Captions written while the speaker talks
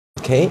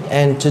Okay,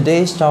 and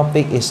today's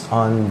topic is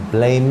on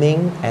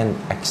blaming and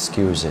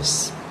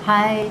excuses.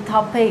 Hai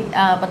topic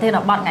ប្រធាន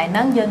បទថ្ងៃហ្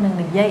នឹងយើងនឹង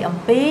និយាយអំ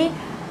ពី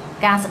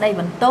ការស្ដី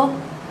បន្ទោស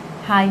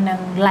ហើយនឹង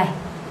លេស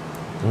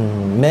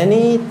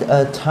Many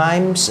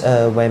times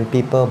when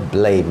people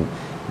blame,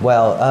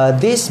 well,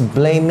 this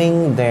blaming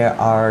there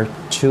are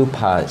two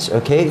parts.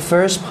 Okay,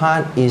 first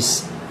part is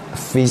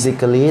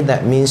physically,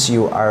 that means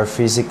you are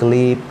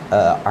physically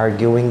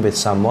arguing with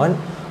someone,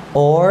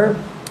 or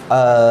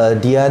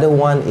the other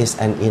one is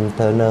an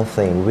internal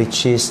thing, which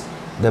is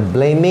the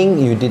blaming.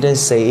 You didn't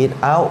say it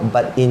out,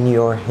 but in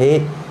your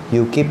head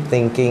you keep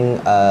thinking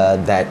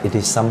that it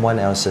is someone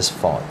else's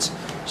fault.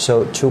 So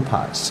two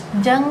parts. អ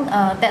ញ្ចឹង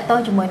តកតង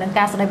ជាមួយនឹង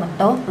ការស្ដីបន្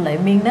ទោស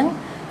blaming ហ្នឹង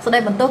ស្ដី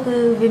បន្ទោសគឺ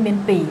វាមាន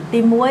ពីរទី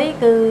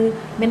1គឺ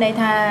មានន័យ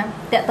ថា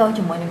តកតង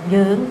ជាមួយនឹង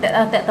យើង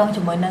តកតង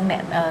ជាមួយនឹងអ្ន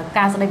ក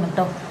ការស្ដីបន្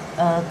ទោស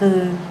គឺ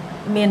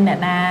មានអ្នក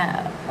ណា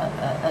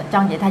ច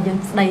ង់និយាយថាយើង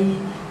ស្ដី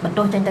បន្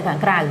ទោសចេញទៅខាង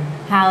ក្រៅ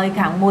ហើយ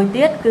ខាងមួយ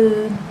ទៀតគឺ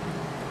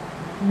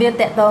វាត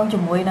កតងជា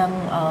មួយនឹង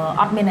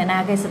អត់មានអ្នកណា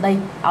គេស្ដី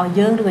ឲ្យ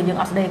យើងឬក៏យើង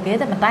អត់ស្ដីឲ្យគេ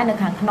ទេប៉ុន្តែនៅ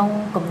ខាងក្នុង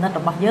គំនិត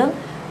របស់យើង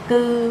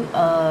គឺ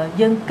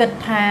យើងគិត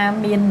ថា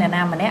មានអ្នក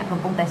ណាម្នាក់កំ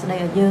ពុងតែស្ដី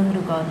ឲ្យយើង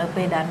ឬក៏នៅ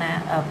ពេល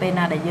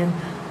ណាដែលយើង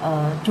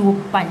ជួប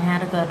បញ្ហា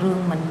ឬក៏រឿង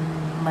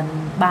មិន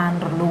បាន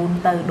រលូន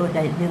ទៅដោយ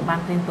ដែលយើងបាន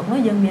ព្រៀងទុកនោះ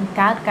យើងមាន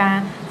កើតការ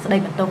ស្ដី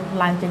បន្ទោស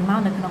ឡើងចេញមក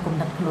នៅក្នុងគំ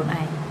និតខ្លួន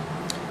ឯង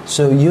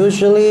So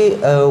usually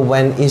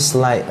when it's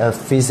like a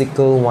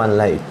physical one,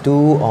 like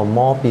two or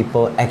more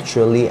people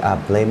actually are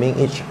blaming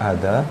each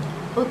other.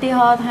 ឧទាហ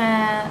រណ៍ថា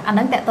អាហ្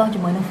នឹងតកតងជា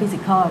មួយនឹង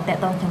physical តក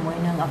តងជាមួយ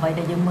នឹងអ្វី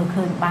ដែលយើងមើល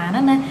ឃើញបាន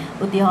ណា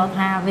ឧទាហរណ៍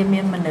ថាវា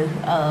មានមនុស្ស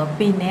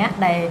2នាក់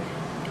ដែល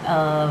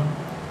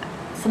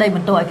ស្ដីប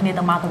ន្ទោសឲ្យគ្នា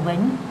ទៅមកទៅវិញ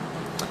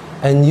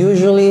And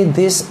usually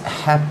this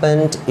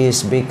happened is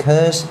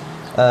because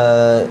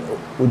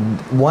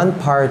one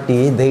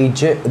party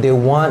they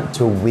want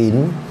to win,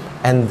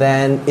 and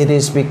then it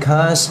is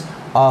because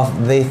of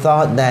they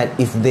thought that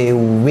if they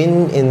win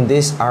in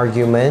this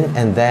argument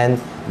and then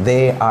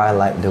they are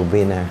like the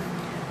winner.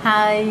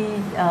 ហើយ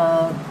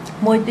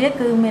មួយទៀត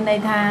គឺមានន័យ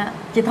ថា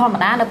ជាធម្ម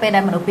តានៅពេលដែ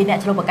លមនុស្សពីរនា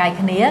ក់ឆ្លោះប្រកែក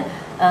គ្នា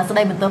ស្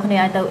ដីបន្ទោសគ្នា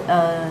ឲ្យទៅ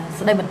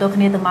ស្ដីបន្ទោស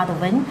គ្នាទៅមកទៅ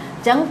វិញ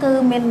អញ្ចឹងគឺ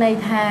មានន័យ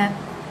ថា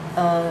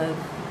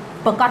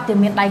ប្រកាសជា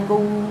មានដៃគូ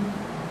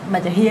មួ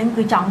យចំហៀង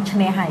គឺចង់ឈ្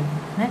នះហើយ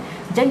ណា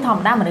អញ្ចឹងធម្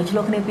មតាមនុស្សឆ្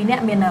លោះគ្នាពីរនា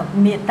ក់មាន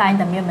តែង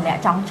តែមានម្នាក់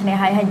ចង់ឈ្នះ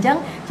ហើយអញ្ចឹង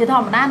ជាធ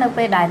ម្មតានៅ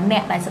ពេលដែលអ្ន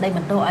កដែលស្ដីប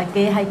ន្ទោសឲ្យ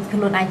គេឲ្យខ្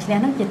លួនឯងឈ្នះ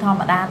ហ្នឹងជាធម្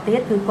មតាទៀ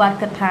តគឺគាត់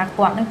គិតថា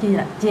គាត់ហ្នឹង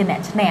ជាអ្នក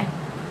ឈ្នះ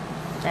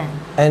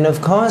And of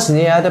course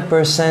the other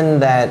person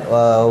that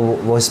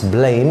was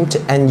blamed,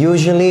 and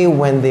usually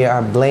when they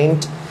are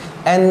blamed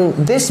and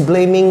this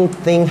blaming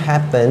thing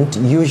happened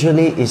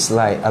usually is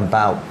like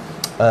about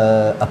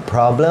a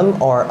problem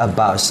or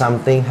about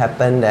something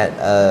happened that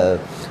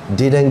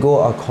didn't go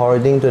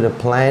according to the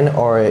plan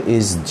or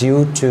is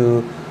due to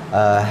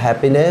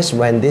happiness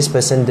when this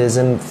person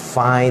doesn't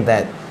find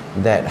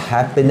that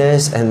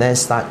happiness and then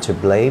start to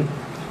blame.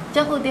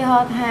 ចឹងឧទាហ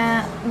រណ៍ថា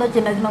ដូចជា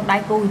នៅក្នុងដៃ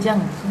គូអញ្ចឹង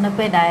នៅ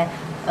ពេលដែល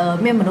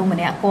មានមនុស្សម្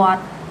នាក់គា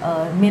ត់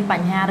មានប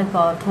ញ្ហាឬ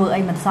ក៏ធ្វើ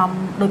អីមិនសម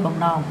ដោយបំ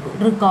ណង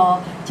ឬក៏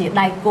ជា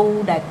ដៃគូ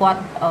ដែលគា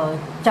ត់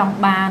ចង់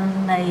បាន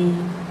នៃ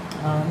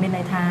មាន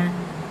ន័យថា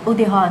ឧ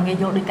ទាហរណ៍ងាយ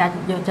យកដោយការ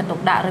យកចិត្តទុក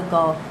ដាក់ឬ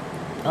ក៏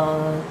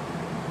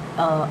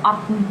អ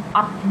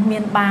ត់មា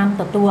នបាន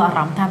ទទួលអារ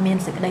ម្មណ៍ថាមាន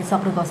សេចក្តីសុ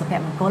ខឬក៏សុភ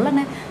មង្គល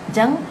ណាអញ្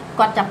ចឹង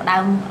គាត់ចាប់ផ្ដើ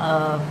ម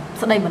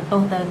ស្ដីបន្ទោ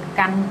សទៅ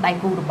កាន់ដៃ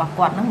គូរបស់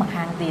គាត់ហ្នឹងមក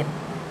ខាងទៀត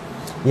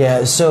Yeah,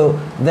 so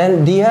then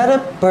the other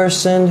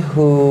person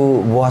who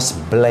was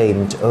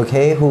blamed,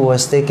 okay, who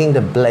was taking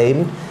the blame,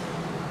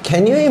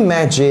 can you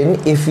imagine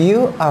if you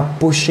are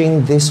pushing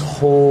this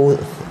whole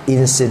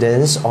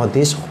incident or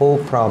this whole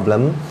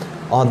problem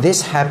or this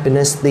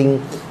happiness thing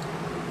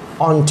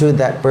onto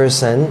that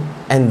person,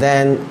 and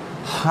then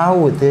how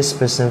would this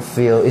person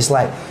feel? It's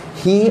like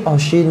he or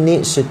she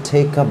needs to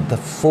take up the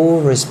full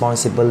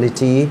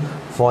responsibility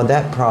for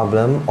that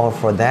problem or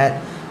for that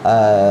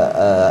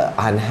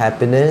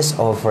unhappiness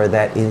or for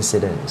that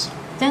incident.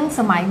 ចឹង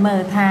សម័យមើ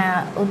លថា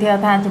ឧទាហរ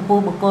ណ៍ថាចំពោះ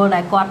បុគ្គលដែ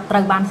លគាត់ត្រូ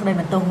វបានស្ដី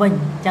បន្ទោសវិញ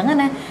អញ្ចឹងណា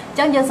អញ្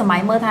ចឹងយើងសម័យ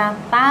មើលថា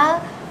តើ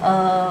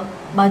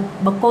បើ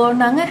បុគ្គល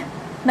ហ្នឹងណា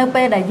នៅ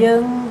ពេលដែលយើ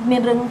ងមា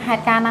នរឿងហេ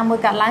តុការណ៍ណាមួយ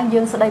កើតឡើងយើ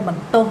ងស្ដីប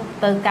ន្ទោស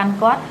ទៅកាន់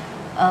គាត់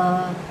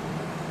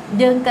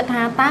យើងគិត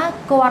ថាតើ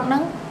គាត់ហ្នឹ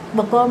ង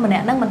បុគ្គលម្នា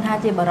ក់ហ្នឹងមិនថា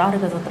ជាបរិសុទ្ធឬ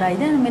ក៏ស្ត្រី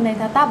ទេមានន័យ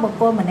ថាតើបុគ្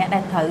គលម្នាក់ដែ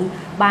លត្រូវ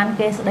បាន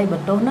គេស្ដីប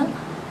ន្ទោសហ្នឹង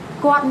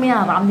គាត់មាន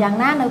អារម្មណ៍យ៉ាង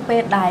ណានៅពេ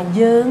លដែល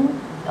យើង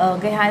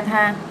គេហៅ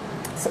ថា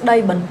ស្ដី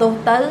បន្ទោស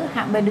ទៅ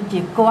ហាក់បីដូចជា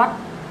គាត់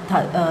ត្រូ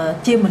វ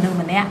ជាមនុស្ស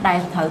ម្នាក់ដែល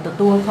ត្រូវទ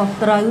ទួលខុស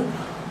ត្រូវ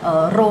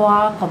រា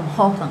ល់កំ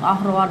ហុសទាំងអ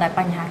ស់រាល់ដែល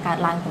បញ្ហាកើត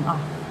ឡើងទាំងអ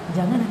ស់អញ្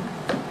ចឹងណា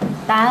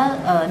តើ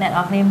អ្នកនរ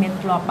គ្នាមាន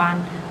ធ្លាប់បាន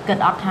គិត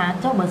អត់ថា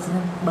ចុះ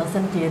បើ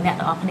សិនជាអ្នក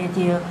នរគ្នា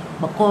ជា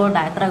បុគ្គល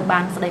ដែលត្រូវបា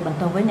នស្ដីបន្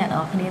ទោសវិញអ្នកន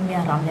រគ្នាមាន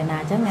អារម្មណ៍យ៉ាងណា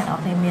អញ្ចឹងអ្នកនរ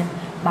គ្នាមាន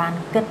បាន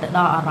គិតទៅដ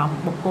ល់អារម្ម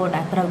ណ៍បុគ្គល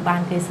ដែលត្រូវបា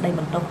នគេស្ដី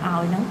បន្ទោសឲ្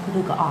យហ្នឹង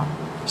ឬក៏អត់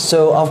So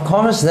of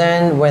course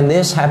then when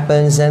this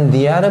happens then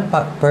the other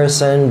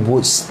person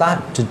would start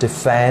to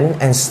defend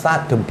and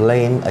start to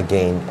blame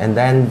again, and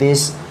then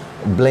this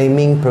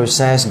blaming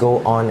process go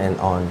on and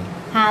on.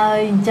 អ ហើយ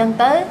អញ្ចឹង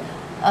ទៅ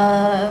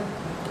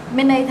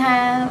មានន័យថា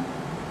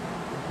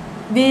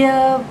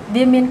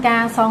វាមានកា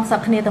រសងសឹក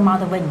គ្នាទៅមក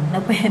ទៅវិញនៅ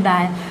ពេលដែ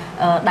ល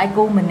ដៃ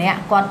គូម្នាក់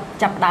គាត់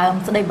ចាប់ដើម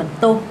ស្ដីបន្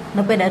ទោស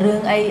នៅពេលដែលរឿ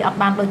ងអីអត់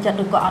បានដូចចិត្ត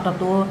ឬក៏អត់ទ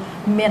ទួល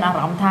មានអារ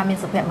ម្មណ៍ថាមាន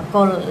សុភមង្គ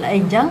លអី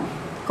អញ្ចឹង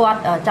គាត់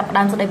ចាប់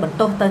ដើមស្ដីបន្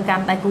ទោសទៅកា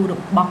ន់ដៃគូរ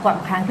បស់គាត់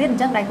ម្ខាងទៀតអ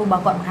ញ្ចឹងដៃគូរប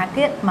ស់គាត់ម្ខាង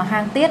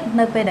ទៀត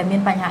នៅពេលដែលមា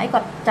នបញ្ហាអីគា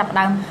ត់ចាប់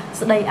ដើម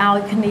ស្ដីឲ្យ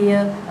គ្នា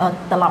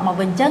ត្រឡប់មក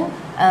វិញអញ្ចឹង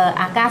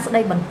អាការស្ដី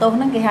បន្ទោស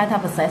ហ្នឹងគេហៅថា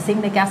processing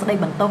នៃការស្ដី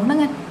បន្ទោសហ្នឹង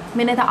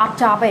មានន័យថាអត់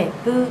ចប់ទេ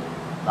គឺ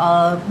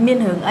មាន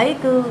រឿងអី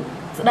គឺ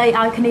ស្ដី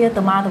ឲ្យគ្នា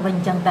ទៅមកទៅវិញ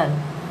អញ្ចឹងទៅ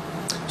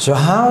So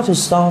how to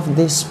solve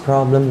this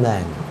problem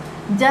then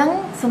អញ្ចឹង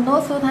សំណួរ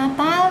សួរថា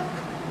តើ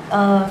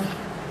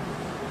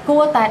គួ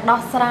រតែដោះ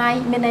ស្រាយ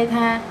មានន័យ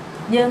ថា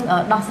យើង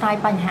ដោះស្រាយ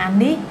បញ្ហា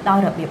នេះដោយ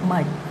របៀប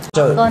ម៉េច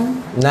So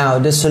now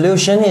the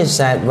solution is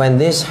that when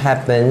this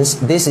happens,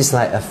 this is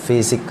like a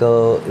physical.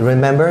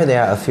 Remember,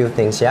 there are a few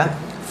things. Yeah.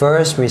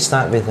 First, we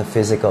start with the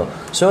physical.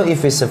 So if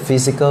it's a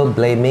physical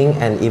blaming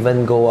and even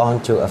go on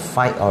to a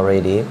fight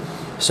already.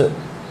 So.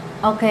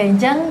 Okay. អ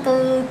ញ្ចឹងគឺ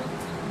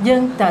យើ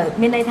ងត្រូវ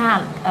មានន័យថា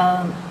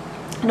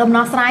ដំ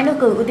ណោះស្រាយនោះ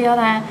គឺឧទាហរណ៍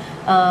ថា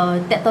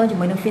តកតងជា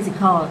មួយនឹង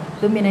physical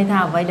គឺមានន័យថា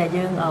អ្វីដែល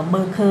យើង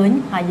មើលឃើញ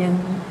ហើយយើង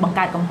បង្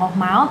កើតកំហុស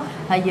មក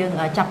ហើយយើង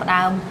ចាប់ផ្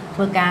ដើមធ្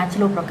វើការឆ្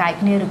លោះប្រកែក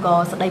គ្នាឬក៏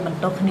ស្ដីបន្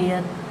ទោសគ្នា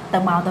ទៅ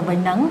មកទៅវិញ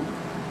ហ្នឹង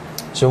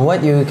So what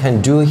you can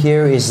do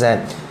here is that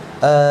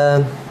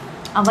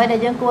អ្វីដែល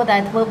យើងគួរតែ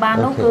ធ្វើបាន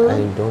នោះគឺ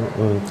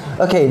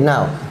Okay,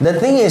 now the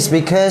thing is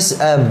because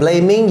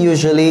blaming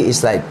usually is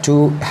like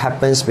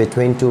happens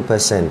between two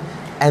person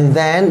and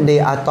then they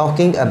are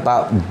talking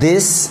about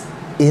this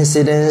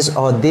incidents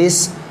or this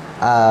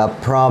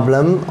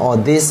problem or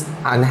this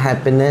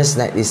unhappiness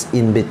that is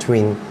in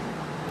between.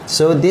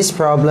 So this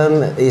problem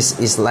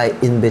is like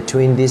in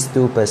between these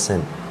two person.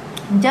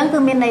 អញ្ចឹងគឺ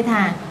មានន័យ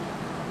ថា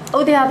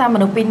ឧទាហរណ៍ថាម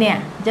នុស្សពីរនាក់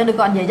អញ្ចឹងដូច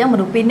គាត់និយាយអញ្ចឹងម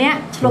នុស្សពីរនាក់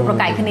ឆ្លោះប្រ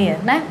កែកគ្នា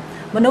ណា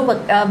មនុស្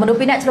ស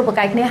ពីរនាក់ឆ្លោះប្រ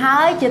កែកគ្នាហើ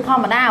យជាធ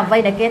ម្មតាអ្វី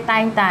ដែលគេតែ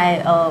ងតែ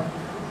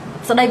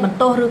ស្ដីបន្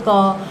ទោសឬ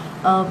ក៏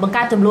បង្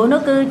កើតចំនួន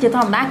នោះគឺជាធ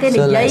ម្មតាគេនិ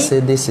យាយ So let's say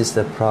this is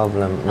the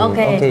problem.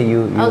 Okay,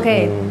 you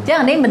Okay. អញ្ចឹង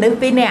នេះមនុស្ស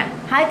ពីរនាក់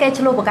ហើយគេ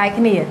ឆ្លោះប្រកែក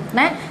គ្នា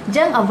ណាអញ្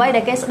ចឹងអ្វី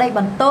ដែលគេស្ដីប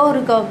ន្ទោស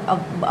ឬក៏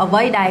អ្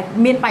វីដែល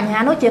មានបញ្ហា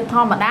នោះជាធ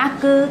ម្មតា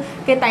គឺ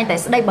គេតែងតែ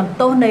ស្ដីបន្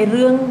ទោសใน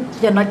រឿង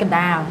ចំណុចកណ្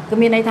ដាលគឺ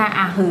មានន័យថា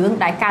អារឿង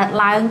ដែលកើត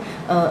ឡើង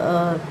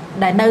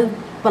ដែលនៅ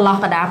ប្រឡោះ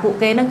កណ្ដាលពួក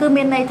គេហ្នឹងគឺ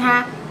មានន័យថា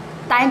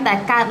តែងតែ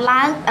កើត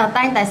ឡើង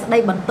តែងតែស្ដី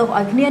បន្ទោស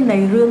ឲ្យគ្នានៃ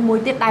រឿងមួយ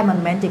ទៀតដែលមិន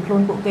មែនជាខ្លួ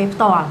នពួកគេ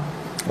ផ្ទាល់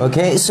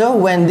Okay, so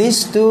when these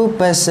two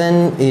person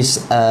is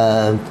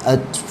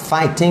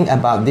fighting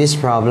about this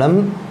problem,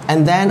 and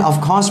then of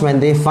course when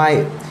they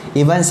fight,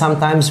 even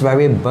sometimes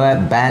very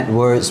bad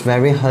words,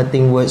 very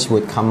hurting words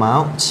would come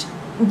out.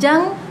 អញ្ចឹង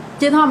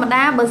ជាធម្ម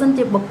តាបើសិន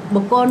ជា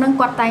បុគ្គលនឹង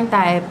គាត់តែង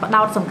តែផ្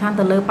ដោតសំខាន់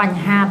ទៅលើប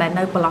ញ្ហាដែល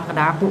នៅប្រឡោះកណ្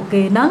ដាលពួក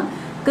គេហ្នឹង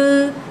គឺ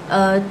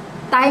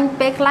តែង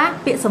ពេលខ្លះ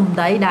ពាក្យសម្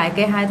ដីដែល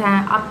គេហៅថា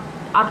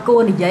អត់គួ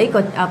រនិយាយ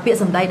ក៏ពាក្យ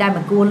សម្ដីដែល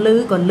មិនគួរឮ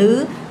ក៏ឮ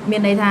មា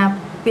នន័យថា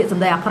ពាក្យស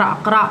ម្ដីអាក្រ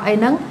ក់អី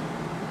ហ្នឹង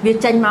វា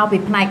ចេញមកពី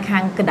ផ្នែកខា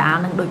ងកណ្ដាល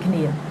នឹងដូចគ្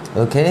នា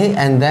Okay,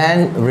 and then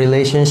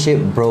relationship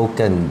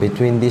broken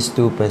between these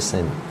two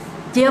person.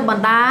 ជាប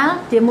ណ្ដាល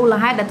ជាមូល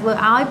ហេតុដែលធ្វើ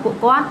ឲ្យពួក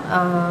គាត់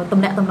ទំ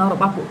នាក់ទំនងរ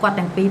បស់ពួកគាត់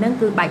ទាំងពីរហ្នឹង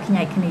គឺបែកខ្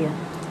ញែកគ្នា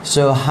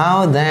So how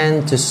then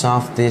to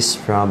solve this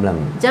problem?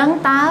 អញ្ចឹង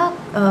តើ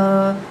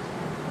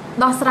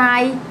ដោះស្រា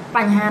យប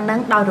ញ្ហាហ្នឹង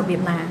ដោយរបៀ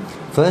បណា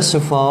First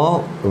of all,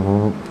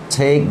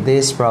 take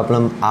this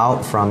problem out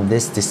from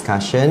this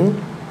discussion.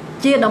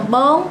 ជាដំ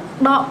បូង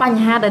ដកប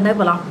ញ្ហាដែលនៅ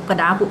ប្រឡោះក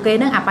ណ្ដាលពួកគេ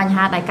ហ្នឹងអាបញ្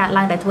ហាដែលកើត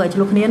ឡើងដែលធ្វើឲ្យឆ្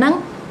លោះគ្នាហ្នឹង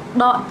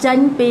ដកចេញ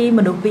ពីម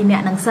នុស្សពីរនា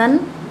ក់ហ្នឹងសិន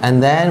And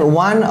then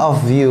one of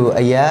you,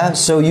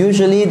 so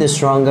usually the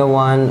stronger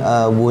one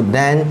would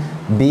then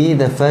be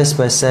the first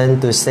person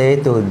to say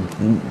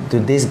to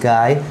this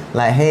guy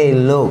like, hey,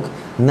 look,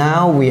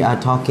 now we are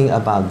talking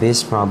about this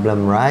problem,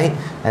 right?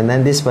 And then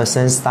this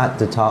person start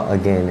to talk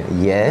again.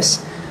 Yes.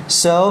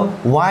 So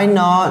why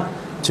not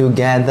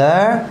together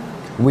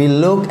we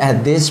look at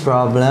this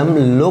problem,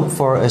 look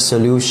for a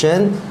solution,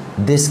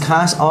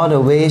 discuss all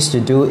the ways to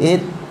do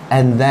it,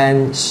 and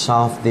then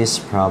solve this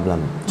problem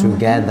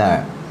together.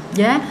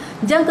 Yeah.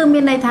 អញ្ចឹងគឺមា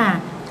នន័យថា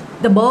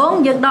ដំបូង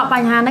យើងដកប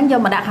ញ្ហាហ្នឹងយក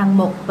មកដាក់ខាង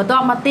មុខបន្ទា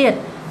ប់មកទៀត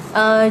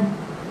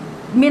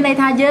មានន័យ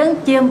ថាយើង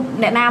ជា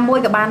អ្នកណាមួយ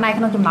ក៏បានដែរ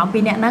ក្នុងចំណោមពី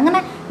រអ្នកហ្នឹង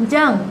ណាអញ្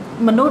ចឹង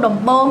មនុស្សដំ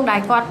បូងដែ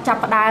លគាត់ចា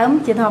ប់ផ្ដើម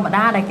ជាធម្ម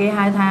តាដែលគេ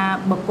ហៅថា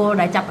បុគ្គល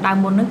ដែលចាប់ផ្ដើម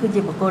មុនហ្នឹងគឺ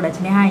ជាបុគ្គលដែល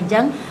ឈ្នះហើយអញ្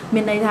ចឹងមា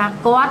នន័យថា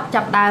គាត់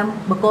ចាប់ផ្ដើម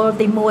បុគ្គល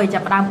ទី1ចា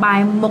ប់ផ្ដើមបែរ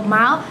មុខម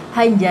ក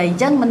ហើយនិយាយអ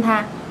ញ្ចឹងមិនថា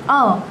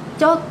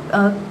ចុះ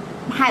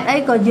ហេតុអី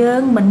ក៏យើ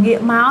ងមិនងាក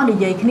មកនិ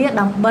យាយគ្នា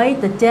ដើម្បី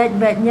ទៅជែក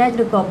វែកញែក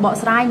ឬក៏បក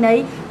ស្រាយនៃ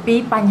ពី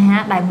បញ្ហា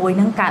ដែលមួយ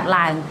នឹងកើត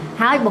ឡើង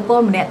ហើយបុគ្គ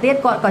លម្នាក់ទៀត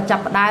គាត់ក៏ចា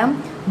ប់ផ្ដើម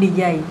និ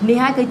យាយនេះ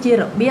ហើយគឺជា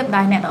របៀប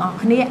ដែលអ្នកទាំងអស់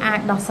គ្នាអាច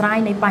ដោះស្រាយ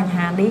នៃបញ្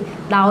ហានេះ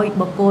ដោយ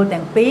បុគ្គល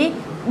ទាំងពីរ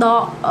ដ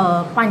ក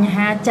បញ្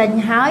ហាចេញ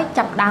ហើយ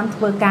ចាប់ផ្ដើម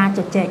ធ្វើការជ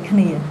ជែកគ្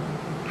នា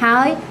ហើ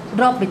យ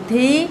រកវិ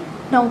ធី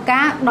ក្នុង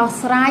ការដោះ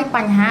ស្រាយប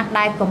ញ្ហា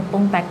ដែលកំពុ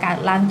ងតែកើត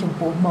ឡើងចំ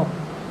ពោះមុខ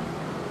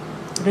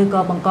ឬក៏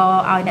បង្ក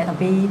ឲ្យអ្នកទាំង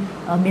ពីរ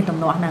មានទំ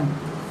នាស់ហ្នឹង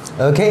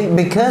Okay,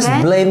 because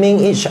blaming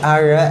each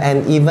other and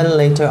even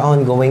later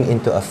on going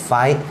into a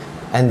fight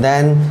and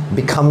then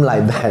become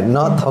like that,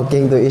 not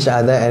talking to each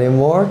other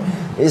anymore,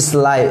 is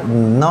like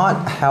not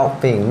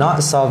helping, not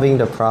solving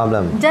the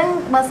problem. អញ្ចឹង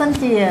បើសិន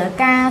ជា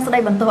ការស្ដី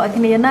បន្ទោសឲ្យ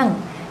គ្នាហ្នឹង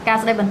ការ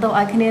ស្ដីបន្ទោស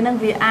ឲ្យគ្នាហ្នឹង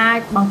វាអាច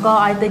បង្ក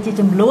ឲ្យទៅជា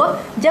ចំនួន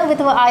អញ្ចឹងវា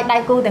ធ្វើឲ្យដៃ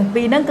គូទាំង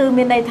ពីរហ្នឹងគឺ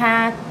មានន័យថា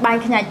បែក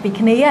ខ្ញាច់ពី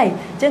គ្នាហើយ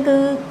អញ្ចឹង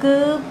គឺ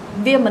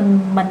វា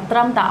មិនត្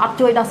រឹមតែអត់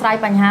ជួយដោះស្រាយ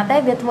បញ្ហាទេ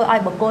វាធ្វើឲ្យ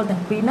បុគ្គលទាំ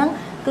ងពីរហ្នឹង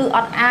គឺអ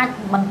ត់អាច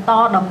បន្ត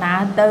ដំណើ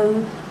រទៅ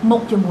មុ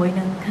ខជាមួយ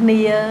នឹងគ្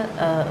នា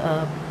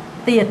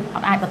ទៀតអ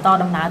ត់អាចបន្ត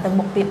ដំណើរទៅ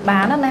មុខទៀតបា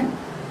នណា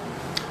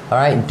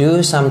Alright, do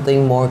something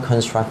more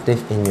constructive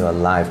in your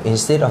life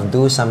instead of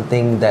do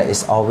something that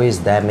is always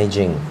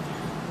damaging.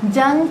 អញ្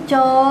ចឹង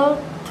ចូល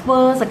ធ្វើ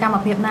សកម្ម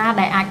ភាពណា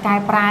ដែលអាចកែ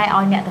ប្រែ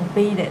ឲ្យអ្នកទាំង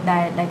ពីរ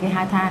ដែលគេ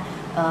ហៅថា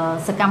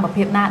សកម្ម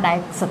ភាពណាដែល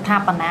ស្ថា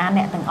បនា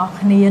អ្នកទាំងអស់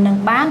គ្នានឹង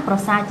បានប្រ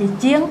សើរជា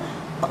ជាង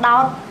ផ្ដោ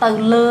តទៅ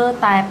លើ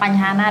តែបញ្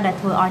ហាណាដែល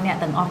ធ្វើឲ្យអ្នក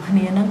ទាំងអស់គ្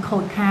នានឹងខូ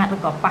ចខាតឬ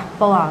ក៏ប៉ះ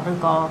ពាល់ឬ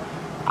ក៏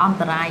អន្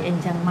តរាយអី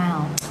ចឹងម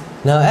ក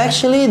Now,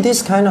 actually, this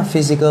kind of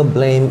physical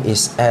blame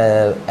is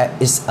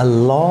a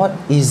lot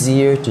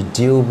easier to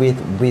deal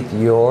with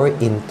your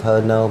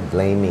internal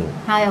blaming.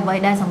 ហើយអ្វី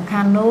ដែលសំ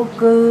ខាន់នោះ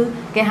គឺ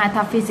គេហៅ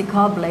ថា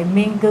physical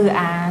blaming គឺ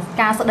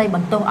ការស្ដីប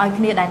ន្ទោសឲ្យ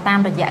គ្នាដែលតាម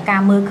រយៈកា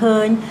រមើលឃើ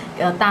ញ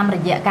តាមរ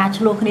យៈការ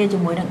ឆ្លោះគ្នាជា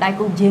មួយនឹងដៃ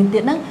គូជាងទៀ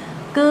តហ្នឹង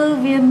គឺ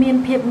វាមាន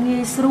ភាពងា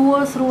យស្រួ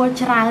ល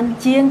ច្រើន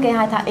ជាងគេ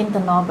ហៅថា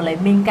internal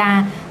blaming ការ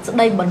ស្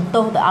ដីបន្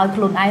ទោសទៅឲ្យខ្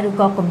លួនឯងឬ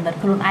ក៏គំនិត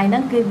ខ្លួនឯងហ្នឹ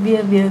ងគឺ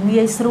វា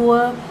ងាយស្រួល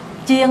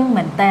ជាង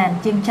មែនតើ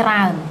ជាងច្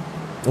រើន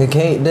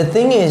Okay, the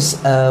thing is,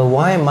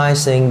 why am I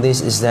saying this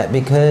is that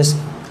because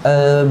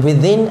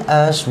within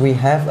us we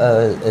have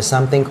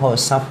something called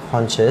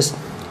subconscious,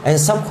 and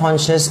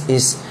subconscious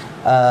is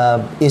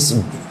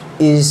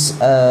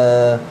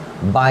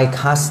by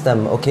custom,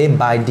 okay,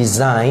 by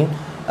design,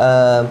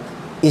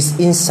 is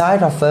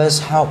inside of us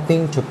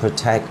helping to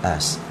protect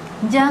us.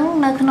 អញ្ចឹង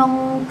នៅក្នុង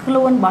ខ្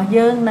លួនរបស់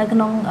យើងនៅក្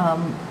នុង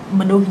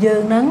មនុស្សយើ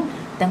ងហ្នឹង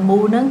ទាំងមូ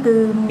លហ្នឹងគឺ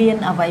មាន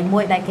អ្វីមួ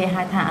យដែលគេ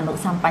ហៅថាអនុ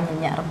សម្ប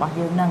ញ្ញៈរបស់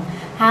យើងហ្នឹង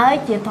ហើយ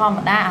ជាធម្ម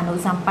តាអនុ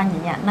សម្បញ្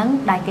ញៈហ្នឹង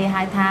ដែលគេ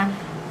ហៅថា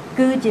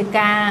គឺជា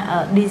ការ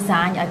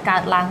design ឲ្យកើ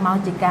តឡើងមក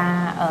ជាការ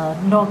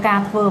រកការ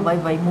ធ្វើ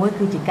អ្វីមួយ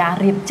គឺជាការ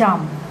រៀបចំ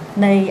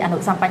នៃអនុ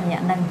សម្បញ្ញៈ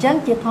ហ្នឹងអញ្ចឹង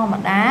ជាធម្ម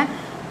តា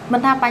មិន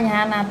ថាបញ្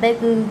ហាណាទេ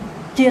គឺ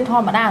ជាធ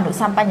ម្មតាអនុ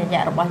សម្បញ្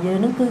ញៈរបស់យើង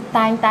ហ្នឹងគឺ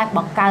តែងតែប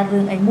ង្កើតរឿ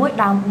ងអីមួយ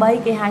ដើម្បី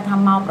គេហៅថា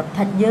មកប្រ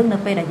ថិតយើងនៅ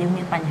ពេលដែលយើង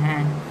មានបញ្ហា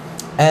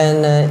And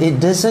it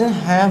doesn't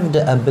have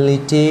the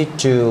ability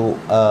to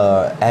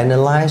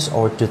analyze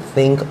or to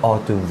think or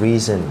to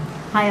reason.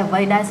 ហើយអ្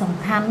វីដែលសំ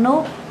ខាន់នោះ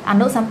អ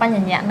នុសម្ប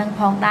ញ្ញៈនឹង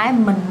ផងដែរ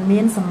មិនមា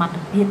នសមត្ថ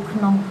ភាពក្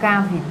នុងការ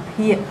វិ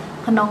ភាគ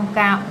ក្នុង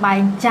ការបែ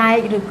ងចែក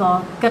ឬក៏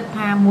គិត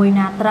ថាមួយ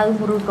ណាត្រូវ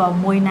ឬក៏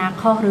មួយណា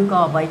ខុសឬ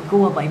ក៏អ្វី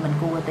គួរអ្វីមិន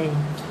គួរទេ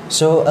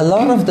So a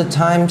lot of the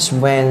times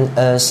when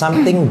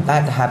something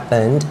bad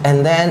happened and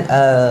then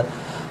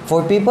for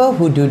people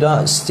who do not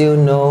still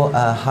know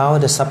how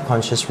the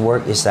subconscious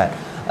work is that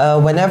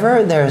whenever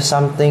there's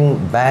something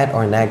bad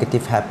or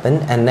negative happen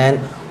and then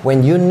when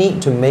you need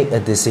to make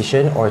a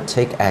decision or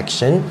take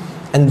action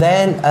and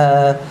then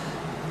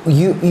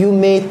you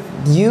may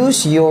use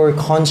your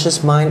conscious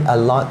mind a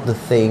lot to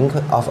think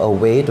of a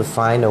way to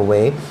find a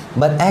way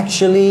but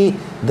actually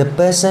the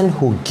person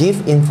who give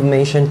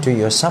information to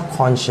your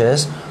subconscious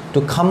to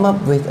come up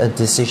with a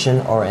decision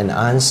or an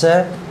answer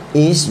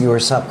is your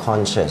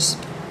subconscious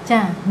ចា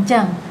អញ្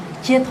ចឹង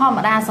ជាធម្ម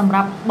តាសម្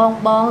រាប់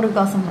បងឬ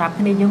ក៏សម្រាប់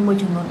គ្នាយើងមួយ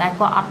ចំនួនដែល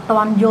គាត់អត់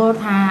ទាន់យល់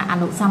ថាអ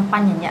នុសម្ប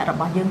ញ្ញៈរ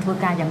បស់យើងធ្វើ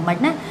ការយ៉ាងម៉េច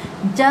ណា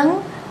អញ្ចឹង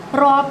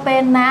រាល់ពេ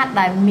លណា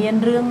ដែលមាន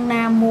រឿង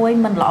ណាមួយ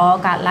មិនល្អ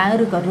កើតឡើង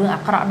ឬក៏រឿងអា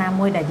ក្រក់ណា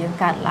មួយដែលយើង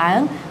កើតឡើង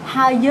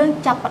ហើយយើង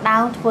ចាប់ផ្ដើ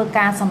មធ្វើ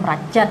ការសម្រេច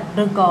ចិត្ត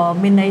ឬក៏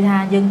មានន័យថា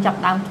យើងចាប់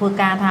ផ្ដើមធ្វើ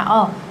ការថា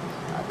អូ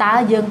តើ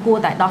យើងគួរ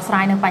តែដោះស្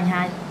រាយនឹងបញ្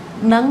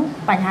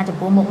ហាចំ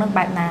ពោះមុខនឹង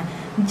បែបណា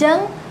អញ្ចឹង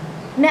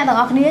អ្នកទាំង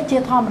អស់គ្នាជា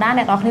ធម្មតា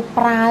អ្នកទាំងអស់គ្នា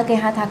ប្រើគេ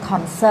ហៅថា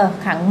concept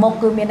ខាងមុខ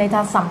គឺមានន័យ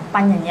ថាសម្ប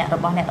ញ្ញៈរ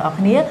បស់អ្នកទាំងអស់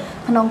គ្នា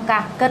ក្នុងកា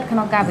រគិតក្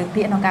នុងការវិ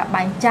ភាគក្នុងការ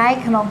បែងចែក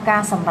ក្នុងកា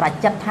រសម្រេច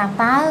ចិត្តថា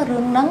តើរឿ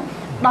ងហ្នឹង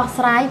ដោះ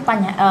ស្រាយប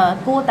ញ្ហា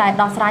គួរតែ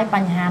ដោះស្រាយប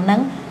ញ្ហាហ្នឹ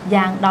ង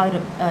យ៉ាង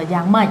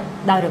ម៉េច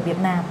ដោយរបៀប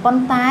ណាប៉ុ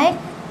ន្តែ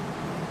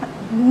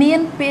មាន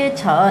ពេល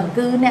ច្រើន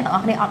គឺអ្នកទាំងអ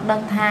ស់គ្នាអត់ដឹ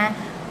ងថា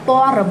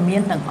ព័ត៌មា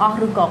នទាំងអស់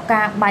ឬក៏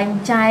ការបែង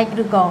ចែក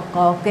ឬក៏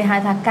គេហៅ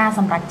ថាការស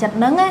ម្រេចចិត្ត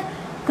ហ្នឹងណា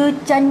គឺ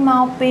ចេញម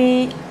កពី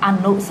អ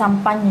នុស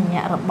ម្បញ្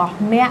ញៈរបស់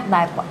អ្នក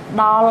ដែលផ្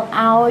ដល់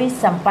ឲ្យ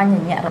សម្ប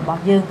ញ្ញៈរប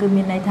ស់យើងគឺ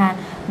មានន័យថា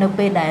នៅ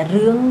ពេលដែល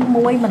រឿង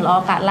មួយមិនល្អ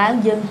កើតឡើង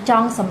យើងច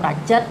ង់សម្រេច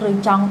ចិត្តឬ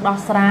ចង់ដោះ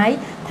ស្រាយ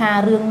ថា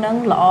រឿងហ្នឹង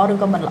ល្អឬ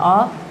ក៏មិនល្អ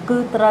គឺ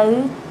ត្រូវ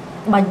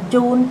បញ្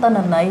ជូនទិន្ន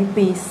ន័យ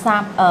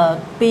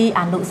ពី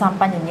អនុសម្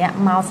បញ្ញៈ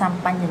មកស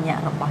ម្បញ្ញៈ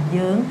របស់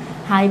យើង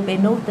ហើយពេល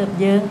នោះទើប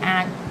យើងអា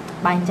ច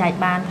បែងចែក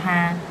បានថា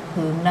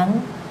រឿងហ្នឹង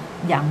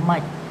យ៉ាងម៉េ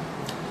ច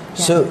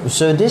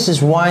So this is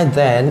why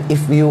then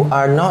if you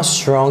are not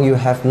strong, you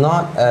have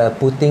not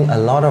putting a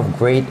lot of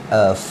great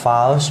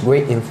files,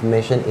 great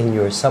information in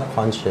your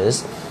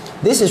subconscious.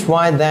 This is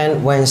why then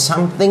when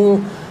something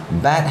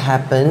bad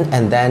happen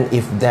and then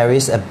if there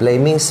is a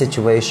blaming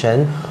situation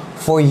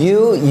for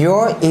you,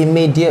 your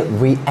immediate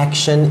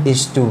reaction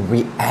is to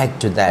react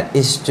to that,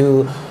 is to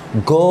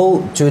go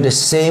to the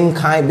same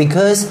kind,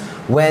 because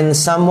when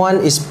someone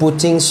is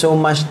putting so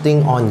much thing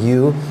on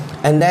you,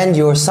 and then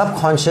your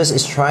subconscious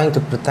is trying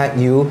to protect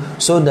you,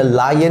 so the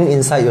lion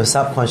inside your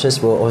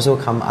subconscious will also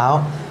come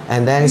out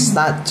and then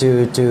start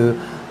to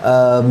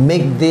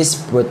make this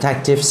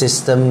protective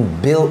system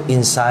built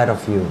inside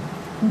of you.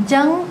 អញ្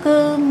ចឹងគឺ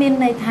មាន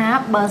ន័យថា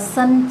បើ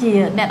សិនជា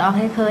អ្នកទាំងអស់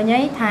គ្នាឃើញ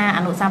ថាអ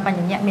នុសាសន៍បញ្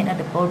ញត្តិមានឥទ្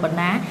ធិពលប៉ុណ្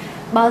ណា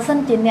បើសិន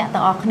ជាអ្នក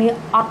ទាំងអស់គ្នា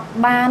អត់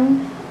បាន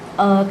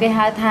គេ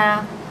ហៅថា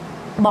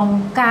ប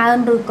ង្កើន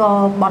ឬក៏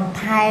បន្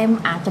ថែម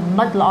ចំ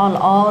ណុចល្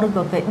អឬ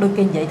ក៏គេដូច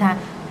គេនិយាយថា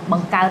ប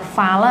ង្កើត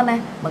file ណា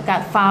បង្កើ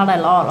ត file ដែល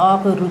ល្អ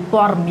គឺឬ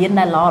ព័ត៌មាន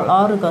ដែលល្អ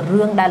ឬក៏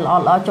រឿងដែលល្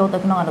អចូលទៅ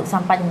ក្នុងអនុស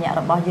ម្បញ្ញៈ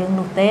របស់យើង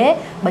នោះទេ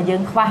បើយើ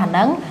ងខ្វះអាហ្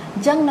នឹងអ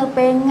ញ្ចឹងនៅ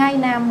ពេលថ្ងៃ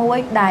ណាមួយ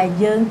ដែល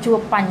យើងជួប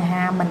បញ្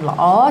ហាមិនល្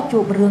អជួ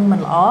បរឿងមិ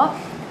នល្អ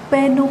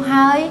ពេលនោះ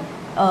ហើយ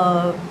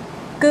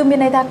គឺមាន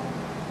ន័យថា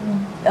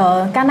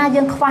កាលណា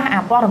យើងខ្វះ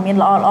ព័ត៌មាន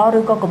ល្អឬ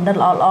ក៏គំនិត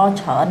ល្អ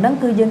ច្រើនហ្នឹង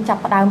គឺយើងចា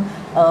ប់ផ្ដើម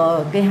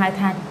គេហៅ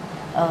ថា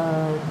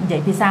និយា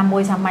យភាសាមួ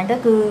យសាមញ្ញទៅ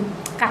គឺ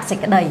កាត់សេច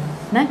ក្តី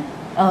ណា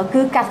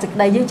គឺកាត់សេចក្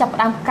តីយើងចាប់ផ្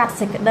ដើមកាត់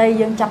សេចក្តី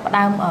យើងចាប់ផ្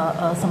ដើម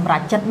សម្រេ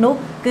ចចិត្តនោះ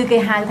គឺគេ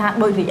ហៅថា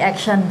ដូច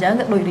reaction អញ្ចឹង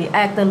ដូច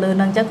react ទៅលើ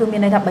នឹងអញ្ចឹងគឺមា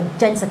នន័យថាប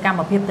ញ្ចេញសកម្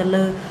មភាពទៅ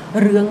លើ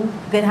រឿង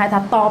គេហៅថា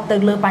តបទៅ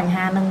លើបញ្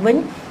ហានឹងវិញ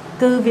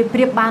គឺវាប្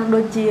រៀបបានដូ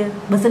ចជា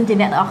បើសិនជា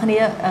អ្នកនរគ្នា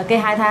គេ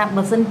ហៅថា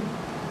បើសិន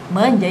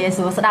មើលនិយាយឲ្យ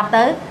ស្រួលស្ដាប់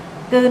ទៅ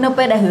គឺនៅ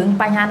ពេលដែលរឿង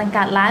បញ្ហានឹង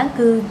កើតឡើង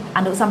គឺអ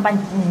នុសម្បញ្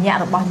ញៈ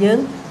របស់យើង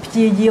ព្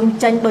យាយាម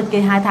ចេញដូចគេ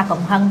ហៅថា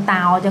កំហឹង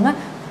តោអញ្ចឹង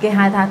គេ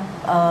ហៅថា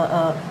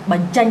ប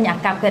ញ្ចេញអាក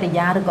ប្បកិរិ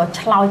យាឬក៏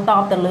ឆ្លើយត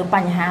បទៅលើប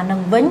ញ្ហានឹង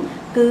វិញ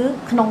គឺ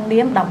ក្នុងនា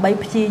មដើម្បី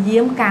ព្យាយា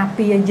មការ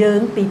ពារយើង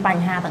ពីប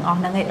ញ្ហាទាំងអស់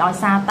ហ្នឹងឯងដោយ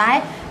សារតែ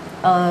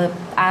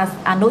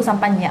អនុស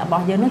ម្បញ្ញៈរប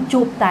ស់យើងនឹង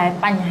ជួបតែ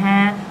បញ្ហា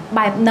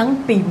បែបហ្នឹង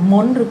ពី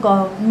មុនឬក៏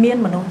មាន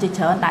មនុស្សជា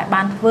ច្រើនដែល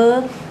បានធ្វើ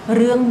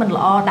រឿងមិន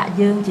ល្អដាក់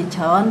យើងជា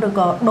ច្រើនឬ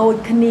ក៏ដូច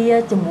គ្នា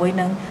ជាមួយ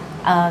នឹង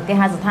គេ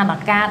ហៅស្ថាន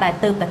ភាពដែល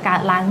ទើបតែកើត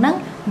ឡើងហ្នឹង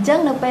អញ្ចឹង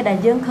នៅពេលដែល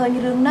យើងឃើញ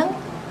រឿងហ្នឹង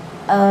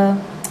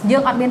យើ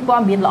ងអត់មានព័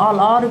ត៌មានល្អ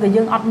ឬក៏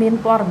យើងអត់មាន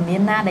ព័ត៌មា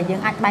នណាដែលយើ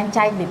ងអាចបែង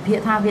ចែកវិភាគ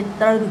ថាវា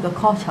ត្រូវឬក៏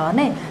ខុសច្រើន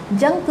ទេអ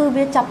ញ្ចឹងគឺ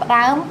វាចាប់ផ្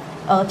ដើម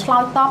ឆ្លើ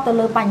យតបទៅ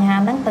លើបញ្ហា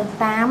ហ្នឹងទៅ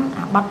តាម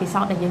បទពិសោ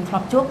ធន៍ដែលយើងធ្លា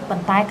ប់ជួបប៉ុ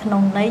ន្តែក្នុ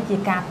ងន័យជា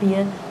ការពារ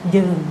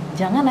យើងអ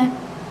ញ្ចឹងណា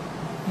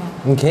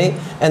Okay,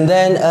 and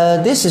then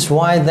this is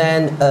why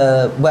then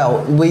well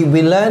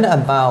we learn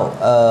about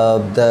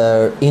the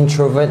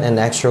introvert and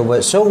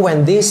extrovert. So when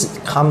this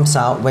comes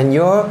out, when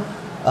your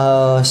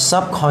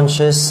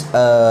subconscious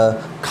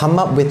come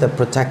up with a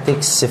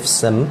protective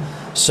system,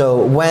 so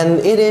when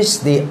it is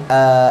the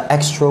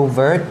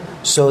extrovert,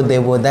 so they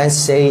will then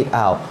say it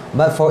out.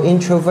 But for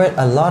introvert,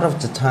 a lot of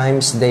the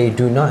times they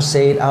do not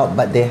say it out,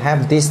 but they have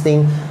this thing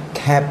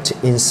kept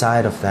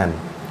inside of them.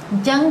 អ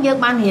ញ្ចឹងយើង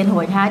បានរៀន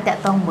រួចហើយតក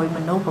តងមួយម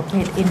នុស្សប្រ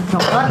ភេទ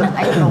introvert និង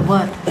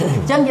extrovert អ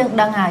ញ្ចឹងយើង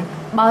ដឹងហើយ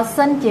បើ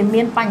សិនជា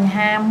មានបញ្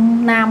ហា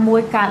ណាមួ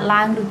យកើត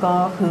ឡើងឬក៏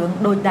រឿង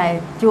ដូចដែល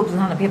ជួបស្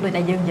ថានភាពដូច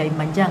ដែលយើងនិយាយ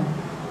មិញអញ្ចឹង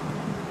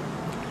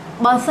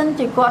បើសិន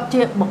ជាគាត់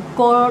ជាបុគ្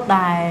គល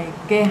ដែល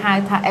គេហៅ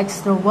ថា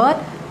extrovert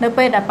នៅ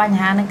ពេលដែលបញ្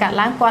ហានឹងកើត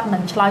ឡើងគាត់នឹ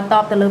ងឆ្លើយត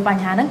បទៅលើប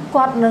ញ្ហាហ្នឹង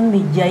គាត់នឹង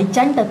និយាយ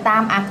ចេញទៅតា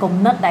មអាគំ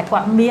និតដែលគា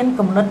ត់មាន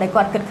គំនិតដែល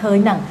គាត់គិតឃើញ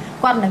ហ្នឹង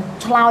គាត់នឹង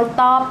ឆ្លើយ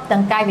តប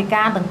ទាំងកាយវិ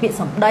ការទាំងពាក្យ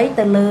សម្ដី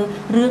ទៅលើ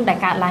រឿងដែល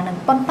កើតឡើងហ្នឹង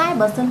ប៉ុន្តែ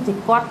បើសិនជា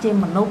គាត់ជា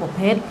មនុស្សប្រ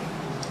ភេទ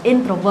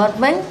introvert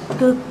វិញ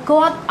គឺ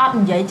គាត់អត់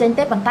និយាយចេញ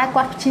ទេប៉ុន្តែ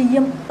គាត់ព្យា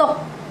យាម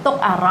ទុក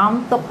អារម្ម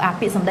ណ៍ទុកអា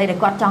ពាក្យសម្ដីដែល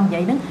គាត់ចង់និ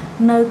យាយហ្នឹង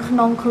នៅក្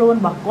នុងខ្លួន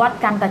របស់គាត់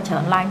កាន់តែច្រើ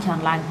ន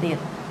ឡើងទៀត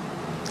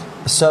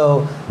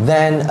So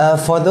then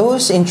for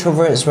those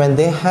introverts, when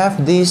they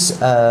have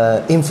this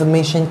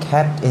information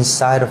kept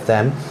inside of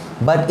them,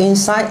 but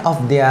inside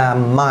of their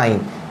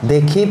mind,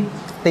 they keep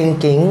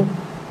thinking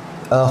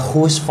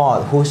whose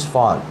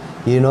fault,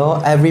 you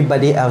know,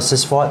 everybody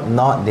else's fault,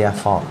 not their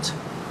fault.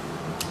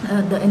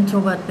 The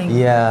introvert thing.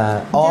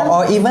 Yeah,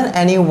 or even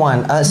anyone.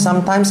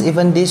 Sometimes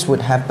even this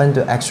would happen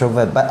to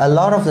extrovert, but a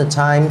lot of the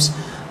times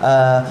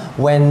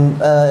when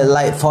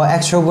like for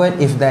extrovert,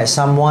 if there's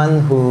someone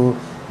who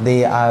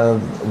they are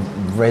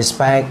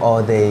respect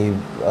or they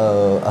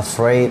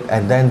afraid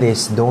and then they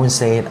don't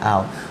say it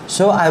out.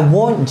 So I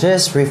won't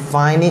just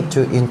refine it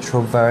to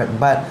introvert,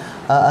 but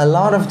a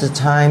lot of the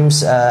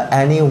times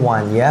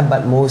anyone, yeah,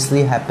 but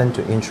mostly happen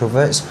to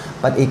introverts,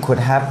 but it could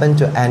happen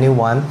to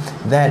anyone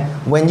that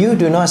when you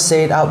do not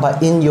say it out,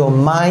 but in your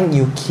mind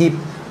you keep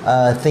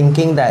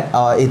thinking that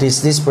it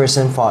is this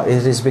person's fault,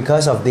 it is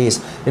because of this,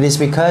 it is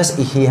because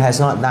he has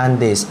not done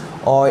this,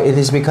 or it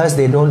is because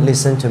they don't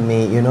listen to me,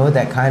 you know,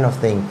 that kind of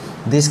thing,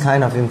 this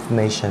kind of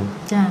information.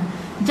 ចា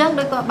អញ្ចឹង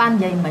ដូចគាត់បាន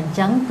និយាយមិនអញ្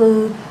ចឹងគឺ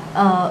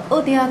ឧ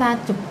ទាហរណ៍ថា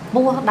ចំ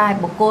ពោះដែល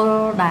បុគ្គល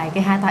ដែល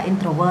គេហៅថា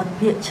introvert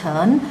ភាគច្រើ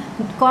ន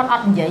គាត់អ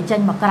ត់និយាយចេញ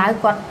មកក្រៅ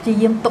គាត់ព្យា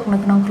យាមទុកនៅ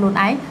ក្នុងខ្លួន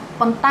ឯង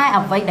ប៉ុន្តែ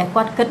អ្វីដែល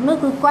គាត់គិតនោះ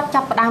គឺគាត់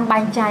ចាប់ផ្ដើមបែ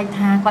ងចែក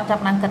ថាគាត់ចា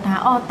ប់ផ្ដើមគិតថា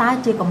អូតើ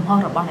ជាកំហុស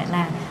របស់អ្នក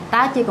ណា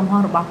តើជាកំហុស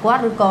របស់គា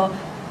ត់ឬក៏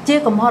chia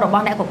cầm ho rồi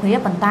bao nè cục nghĩa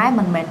bàn tay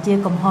mình mệt chia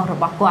cầm ho rồi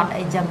bao quạt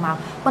ấy chân màu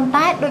bàn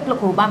tay đôi lúc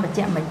của ban bạch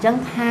chạm mình chân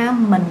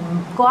tham mình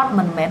quạt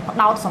mình mệt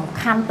đau sòng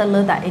khăn từ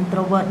lơ tại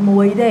introvert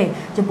mùi đi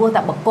chụp bua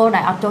tại bậc cô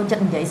đại ở châu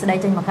chân vậy sau đây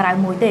chân mà cái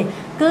mùi đi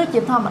cứ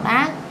chụp thò mặt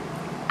á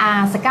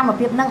sẽ cam một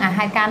phép năng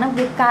hai ca nó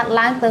viết ca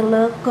lang từ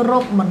lơ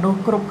group mình đồ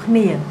group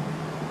khnia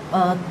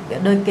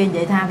đôi kia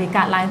vậy tha vì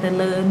ca lang từ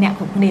lơ nẹt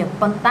cục khnia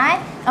bàn tay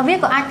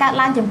viết có ai ca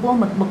lang chụp bua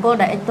mình bậc cô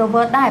đại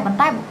introvert đại bàn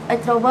tay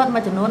introvert mà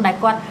chụp luôn đại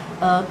quạt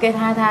kê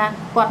tha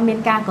quạt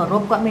miền ca cờ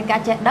rốt quạt miền ca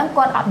chết đắng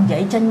quạt ẩm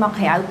dậy chân mọc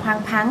hẻo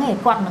phang phang ấy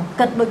quạt nó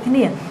cật đôi cái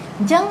nè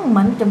chẳng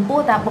mình chấm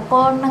pua ta bọc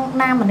con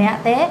nam mà nè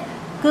té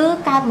cứ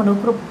ca mà đồ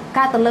cục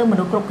ca từ lơ mà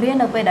đồ cục riêng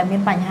nơi đại miền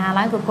Pành Hà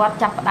lái của quạt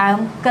chặt đào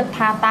cật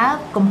tha tá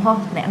cùng ho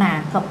nè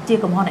nà gặp chia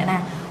cùng ho nè nà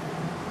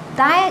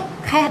cái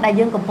khe đại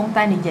dương cùng phong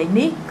tay này vậy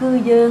ní cư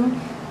dương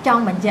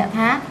trong mình dạ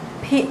thá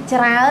thị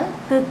trán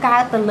cứ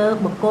ca từ lơ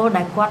bọc cô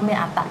đại quạt miền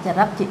tạ chả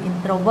rắp chị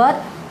introvert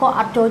có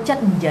ở chỗ chất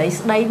vậy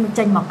đây mình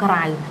tranh mọc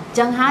cài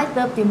chẳng hái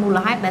tớ tìm mua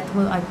là hái để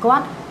thưa ai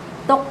quát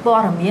tốc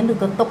to là miếng được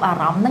cái tốc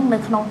rộng nâng nơi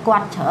không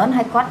quạt trở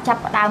hay quát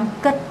chắp đang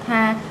kết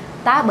ha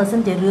ta bờ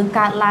sân chỉ rương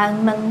cà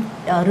lang nâng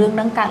rương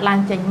nâng cà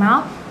lang tranh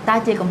máu ta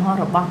chỉ cầm ho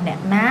rồi bọt nẹt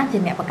ná chỉ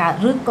nẹt bạc cả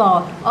rước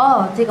cò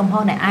chỉ cầm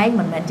ho này ai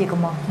mình chỉ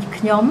cầm ho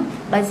nhóm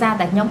đại xa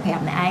tại nhóm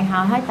hẹp này ai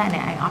ho hết tại này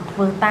ai ọt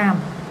vừa tam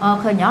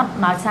khơi nhót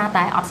nói xa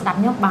tại ọt đập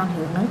nhóm ban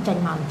hiểu nâng tranh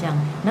màu chẳng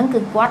nâng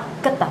cứ quát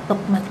kết tạ tục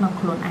nơi không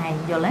luôn ai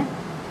vô lấy.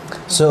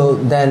 So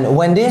then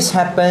when this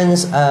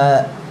happens,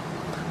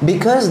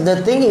 because the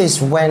thing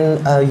is when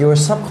your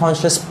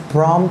subconscious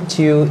prompts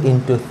you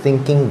into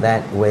thinking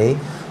that way,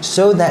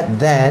 so that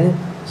then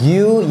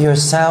you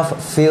yourself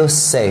feel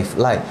safe.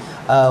 Like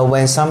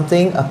when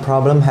a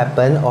problem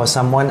happen or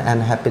someone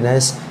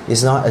unhappiness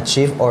is not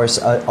achieved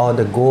or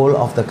the goal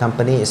of the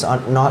company is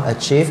not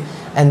achieved,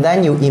 and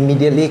then you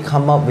immediately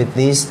come up with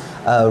this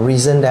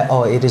reason that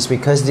it is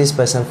because this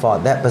person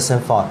fault, that person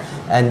fault,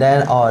 and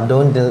then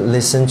don't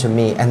listen to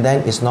me, and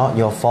then it's not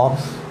your fault.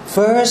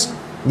 First,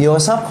 your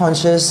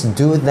subconscious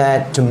do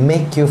that to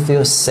make you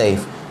feel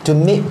safe,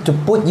 to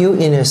put you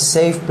in a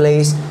safe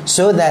place,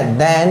 so that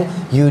then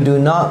you do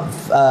not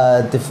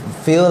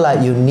feel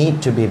like you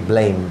need to be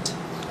blamed.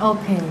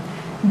 Okay,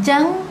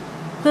 chẳng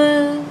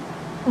cứ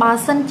bà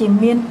sân chỉ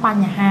miên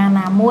Pành Hà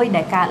là môi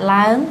để cả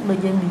lớn đôi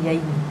dân gì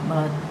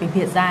bị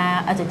việt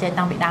ra ở chơi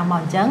tăng bị đau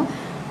mòn trắng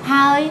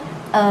hai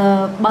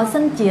bà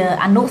sân chỉ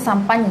anh nút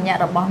xăm Pành nhà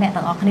rồi bỏ mẹ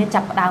thằng ở kia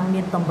chặt đau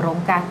miên tổng rộng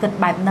cả kịch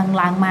bài nâng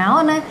làng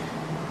máu nè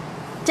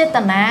chết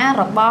tận á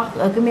rồi bỏ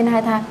ở cái miên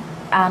hai tha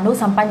nút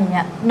xăm Pành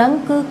nhà nâng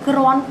cứ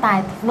cron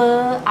tài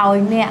vơ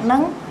ỏi nè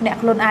nâng nè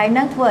luôn ai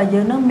nâng vừa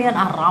dưới nước miên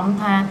ở rộng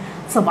tha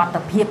สวัส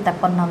ดิភាពแต่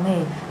ប៉ុណ្ណឹងឯ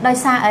ងដោយ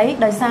សារអី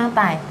ដោយសារ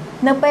តែ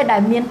នៅពេលដែ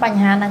លមានប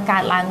ញ្ហានឹងកើ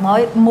តឡើង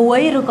មួយ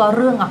ឬក៏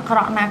រឿងអាក្រ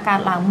ក់ណាកើត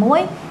ឡើងមួយ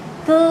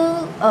គឺ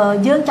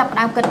យើងចាប់ផ្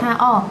ដើមគិតថា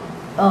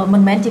មិ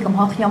នមែនជាកំ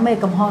ហុសខ្ញុំទេ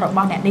កំហុសរប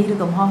ស់អ្នកនេះឬ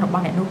កំហុសរប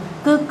ស់អ្នកនោះ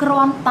គឺគ្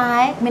រាន់តែ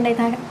មានន័យ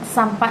ថា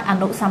អ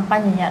នុសម្ប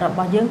ញ្ញៈរប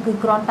ស់យើងគឺ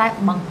គ្រាន់តែ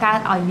បង្កើត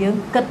ឲ្យយើង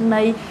គិត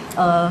នៃ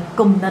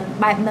គំនិត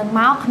បែបហ្នឹង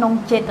មកក្នុង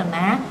ចេត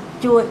នា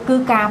ជួយគឺ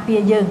ការពា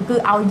រយើងគឺ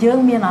ឲ្យយើង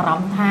មានអារ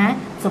ម្មណ៍ថា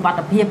សុវត្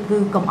ថិភាពគឺ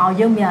កុំឲ្យ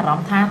យើងមានអារ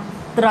ម្មណ៍ថា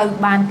ត្រូវ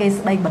បានគេ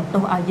ស្ដីបន្ទោ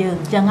សឲ្យយើង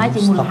អញ្ចឹងហើយ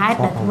ជាមូលហេតុ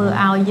ដែលធ្វើ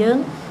ឲ្យយើង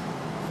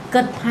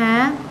គិតថា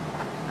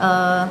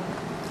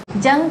អ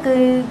ញ្ចឹងគឺ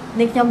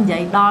នេះខ្ញុំនិយា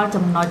យដល់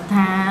ចំណុច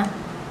ថា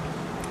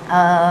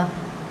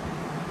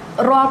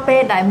រាល់ពេ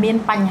លដែលមាន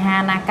បញ្ហា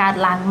ណាកើត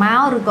ឡើងម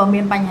កឬក៏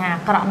មានបញ្ហា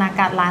អាក្រក់ណា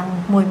កើតឡើង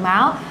មួយម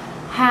ក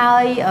ហើ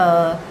យ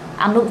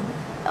អនុ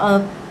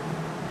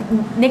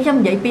នេះខ្ញុំ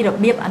និយាយពីរ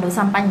បៀបអនុស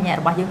ម្បញ្ញៈ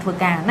របស់យើងធ្វើ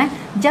ការណា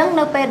អញ្ចឹង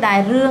នៅពេលដែល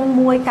រឿង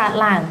មួយកើត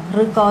ឡើង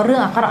ឬក៏រឿ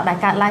ងអាក្រក់ដែល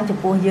កើតឡើងចំ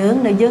ពោះយើង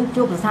នៅយើង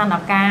ជួបស្ថា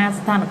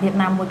នភាព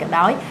ណាមួយក៏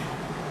ដោយ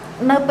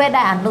នៅពេល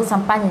ដែលអនុស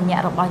ម្បញ្ញៈ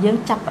របស់យើង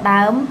ចាប់ផ្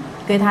ដើម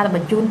គេថាប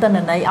ញ្ជូនទិន្ន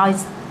ន័យឲ្យ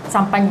ស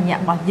ម្បញ្ញៈ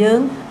របស់យើង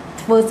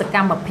ធ្វើសក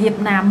ម្មភាព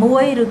ណាមួ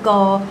យឬ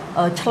ក៏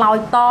ឆ្លើយ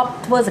តប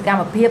ធ្វើសក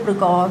ម្មភាពឬ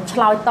ក៏ឆ្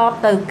លើយតប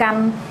ទៅកា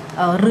ន់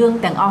រឿង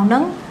ទាំងអស់ហ្នឹ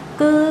ង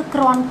គឺ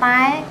គ្រាន់តែ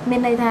មា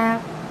នន័យថា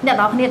អ្នកន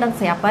រគ្នាដឹង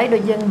ស្រាប់ហើយដូ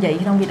ចយើងនិយាយ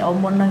ក្នុងវីដេអូ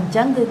មុនហ្នឹងអញ្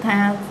ចឹងគឺថា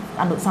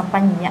អនុសម្ប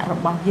ញ្ញៈរ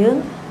បស់យើង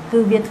គឺ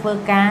វាធ្វើ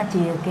ការ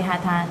ជាគេហៅ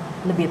ថា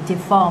របៀបជា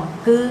form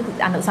គឺ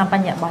អនុសម្ប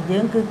ញ្ញៈរបស់យើ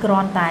ងគឺគ្រា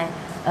ន់តែ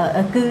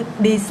គឺ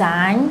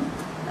design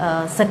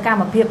សកម្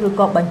មភាពឬ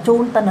ក៏បញ្ជូ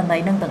នទិន្នន័យ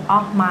នឹងទាំងអ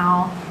ស់មក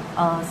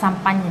ស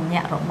ម្បញ្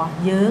ញៈរបស់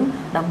យើង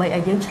ដើម្បីឲ្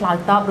យយើងឆ្លើយ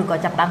តបឬក៏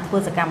ចាប់ផ្ដើមធ្វើ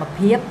សកម្ម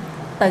ភាព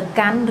ទៅ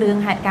កាន់រឿង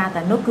ហេតុការណ៍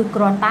តែនោះគឺ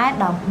គ្រាន់តែ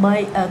ដើម្បី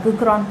គឺ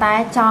គ្រាន់តែ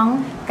ចង់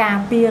ការ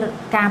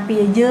ពា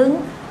រយើង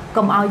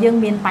កុំឲ្យយើង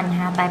មានបញ្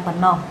ហាតែប៉ុ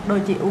ណ្ណោះដូ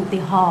ចជាឧ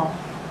ទាហរណ៍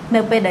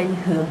នៅពេលដែល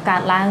រឿងកើ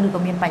តឡើងឬក៏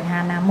មានបញ្ហា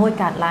ណាមួយ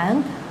កើតឡើង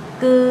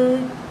គឺ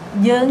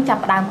យើងចា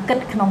ប់ផ្ដើមគិត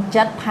ក្នុង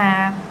ចិត្តថា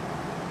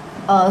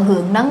រឿ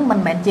ងហ្នឹងមិន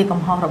មែនជាកំ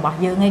ហុសរបស់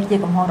យើងទេជា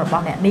កំហុសរប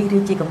ស់អ្នកនេះឬ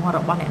ជាកំហុសរ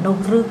បស់អ្នកនោះ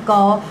ឬ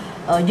ក៏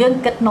យើង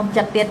គិតក្នុង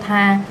ចិត្តទៀត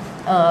ថា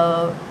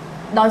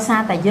ដោយសា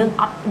រតែយើង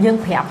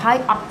ប្រាប់ហើយ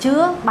អត់ជឿ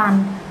បាន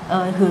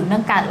រឿងហ្នឹ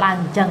ងកើតឡើង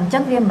អញ្ចឹ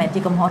ងវាមិនមែនជា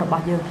កំហុសរប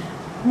ស់យើង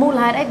មូល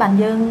ហេតុអីបាន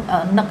យើង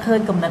នឹកឃើញ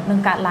កំណត់នឹង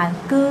កើតឡើង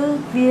គឺ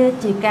វា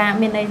ជាការ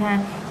មានន័យថា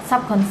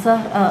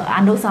subconscious អ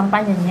នុសម្ប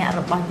ញ្ញៈ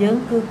របស់យើង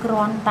គឺគ្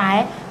រាន់តែ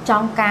ច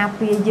ង់ការ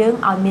ពារយើង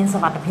ឲ្យមានសុ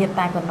វត្ថិភាព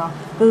តែប៉ុណ្ណោះ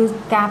គឺ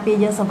ការពារ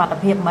យើងសុវត្ថិ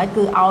ភាពមិន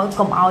គឺឲ្យ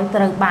កុំឲ្យ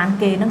ត្រូវបាន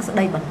គេនឹងស្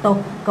ដីបន្ទោស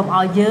កុំ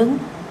ឲ្យយើង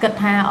គិត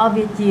ថា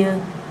វាជា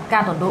កា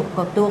រទ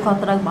ទួលខុស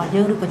ត្រូវរបស់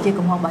យើងឬក៏ជា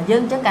កំហុសរបស់យើ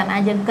ងអញ្ចឹងកាលណា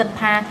យើងគិត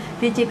ថា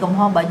វាជាកំ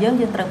ហុសរបស់យើង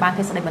ត្រូវបាន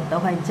គេស្ដីបន្ទោស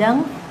ហើយអញ្ចឹង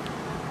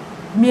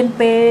មាន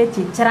ពេល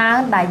ជាច្រើន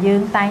ដែលយើ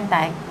ងតែង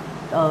តែ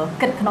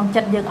គិតក្នុង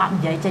ចិត្តយើងអត់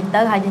និយាយចេញ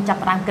ទៅហើយយើងចាប់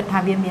ផ្ដើមគិតថា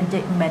វាមានមិ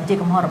នមែនជា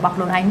កំហុសរបស់ខ្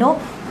លួនឯងនោះ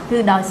គឺ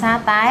ដោយសារ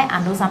តែអ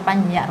នុសម្ប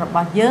ញ្ញៈរប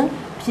ស់យើង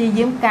ព្យា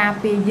យាមការ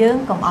ពារយើង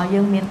កុំឲ្យ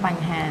យើងមានប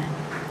ញ្ហា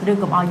ឬ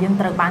កុំឲ្យយើង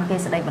ត្រូវបានគេ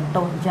ស្ដីបន្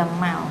ទោសអញ្ចឹង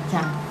មក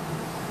ចា៎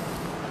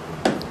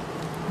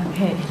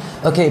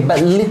Okay, but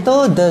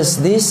little does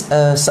this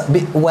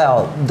well,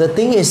 the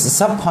thing is the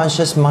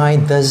subconscious mind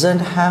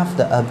doesn't have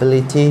the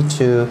ability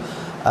to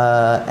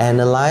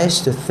analyze,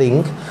 to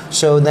think,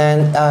 so then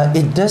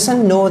it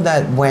doesn't know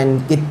that when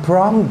it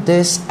prompts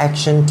this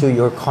action to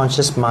your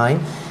conscious mind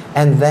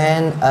and then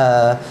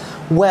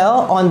well,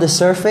 on the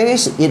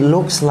surface it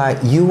looks like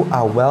you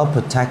are well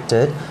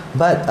protected,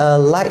 but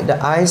like the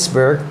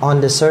iceberg, on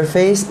the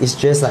surface it's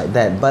just like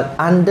that, but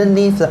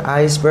underneath the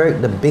iceberg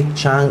the big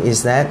chunk is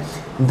that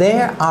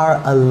there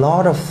are a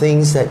lot of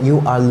things that you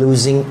are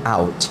losing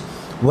out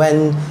when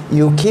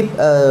you keep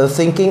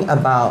thinking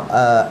about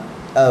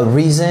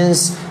reasons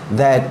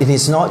that it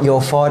is not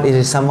your fault, it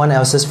is someone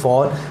else's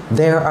fault.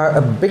 There are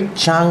a big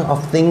chunk of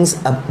things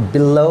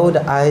below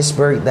the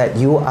iceberg that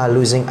you are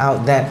losing out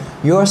that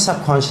your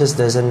subconscious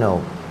doesn't know.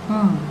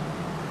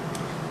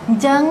 អ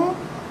ញ្ចឹង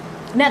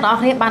អ្នកនរ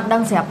គ្នាបានដឹ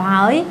ងស្រាប់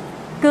ហើយ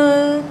គឺ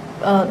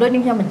ដូច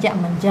នេះខ្ញុំបញ្ជាក់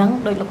មិនអញ្ចឹង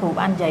ដូចលោកគ្រូ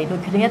បាននិយាយដូ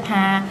ចគ្នា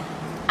ថា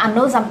អ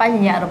នុសម្ប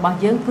ញ្ញៈរបស់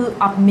យើងគឺ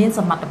អត់មានស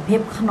មត្ថភាព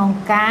ក្នុង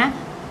ការ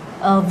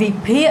វិ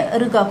ភាគ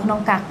ឬក៏ក្នុង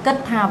ការគិត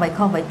ថាអ្វី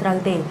ខុសអ្វីត្រូវ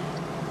ទេ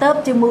ទៅ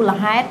ជាមូល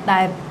ហេតុ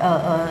ដែល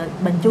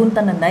បញ្ជូនត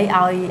ន្ន័យ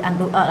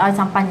ឲ្យ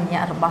សម្បញ្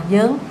ញៈរបស់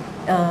យើង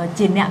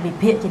ជាអ្នកវិ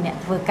ភាគជាអ្នក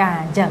ធ្វើការ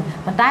អញ្ចឹង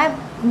ប៉ុន្តែ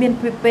មាន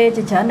ពេល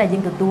ជាច្រើនដែលយើ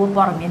ងទទួល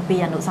ព័ត៌មានពី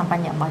អនុសម្ប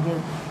ញ្ញៈរបស់យើង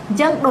អញ្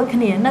ចឹងដូចគ្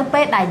នានៅ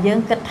ពេលដែលយើង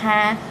គិតថា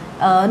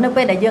នៅ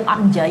ពេលដែលយើងអ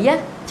ត់និយាយ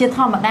ជាធ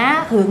ម្មតា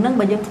រឿងហ្នឹង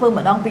បើយើងធ្វើ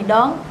ម្ដងពីរ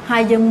ដងហើ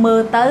យយើងមើ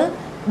លទៅ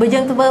បើយើ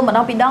ងធ្វើម្ដ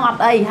ងពីរដងអ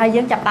ត់អីហើយ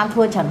យើងចាប់ផ្ដើមធ្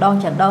វើច្រើនដង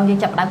យើង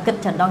ចាប់ផ្ដើមគិត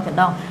ច្រើនដង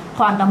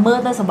គ្រាន់តែមើល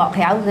ទៅសម្បក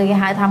ក្រៅគេ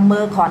ហៅថាមើ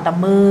លគ្រាន់តែ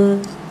មើល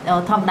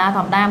ធម្ម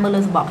តាមើលលើ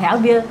សម្បកក្រៅ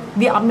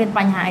វាអត់មានប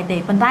ញ្ហាអីទេ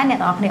ប៉ុន្តែអ្នក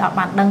នរគ្នាអត់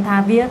បានដឹងថា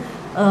វា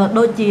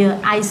ដូចជា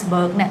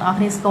iceberg អ្នកនរ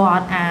គ្នាស្គា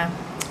ល់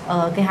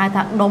គេហៅ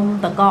ថាដុំ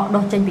តកកដុ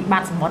សចេញពីបា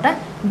តសមុទ្រណា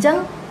អញ្ចឹង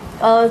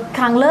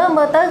ខាងលើ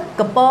មើលទៅ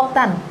កពក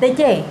តែបន្តិច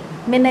ទេ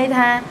មានន័យ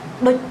ថា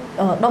ដូច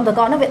ដុំតក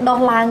កនោះវាដុស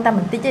ឡើងតែប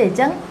ន្តិចទេអញ្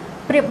ចឹង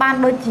ប្រៀបបាន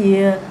ដូចជា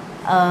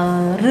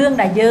រឿង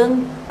ដែលយើង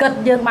គិត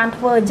យើងបាន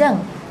ធ្វើអញ្ចឹង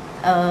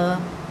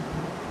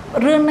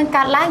រឿងនឹង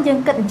កាត់ឡើងយើង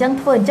គិតអញ្ចឹង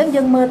ធ្វើអញ្ចឹង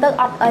យើងមើលទៅ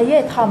អត់អីទេ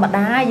ធម្ម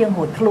តាយើង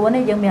រួចខ្លួន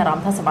ទេយើងមានអារម្ម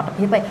ណ៍ថាសុវត្ថិ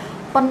ភាពទេ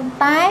ប៉ុន្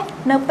តែ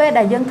នៅពេល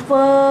ដែលយើងធ្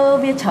វើ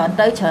វាច្រើន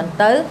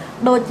ទៅ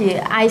ដូចជា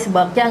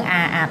iceberg អញ្ចឹង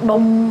អា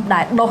ដុំ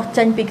ដែលដុស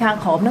ចេញពីខាង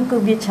ក្រោមហ្នឹងគឺ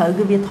វាជ្រៅ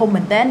គឺវាធំ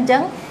មែនតើអញ្ចឹ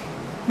ង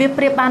វា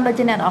ប្រៀបបានដូច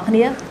ជាអ្នកនរគ្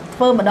នា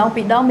ធ្វើម្ដង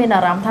ពីរដងមាន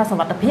អារម្មណ៍ថាសុ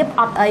វត្ថិភាព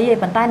អត់អីទេ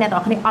ប៉ុន្តែអ្នកន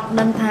រគ្នាអត់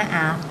ដឹងថា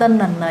អាទិន្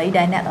នន័យ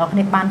ដែលអ្នកនរគ្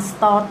នាបាន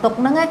store ទុក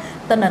ហ្នឹង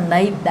ទិន្នន័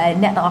យដែល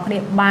អ្នកនរគ្នា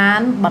បា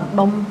នបណ្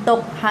ដុំទុក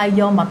ហើយ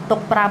យកមកទុក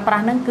ប្រើប្រា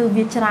ស់ហ្នឹងគឺ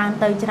វាច្រើន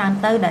ទៅ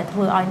ដែលធ្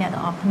វើឲ្យអ្នកន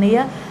រគ្នា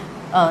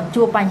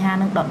ជួបបញ្ហា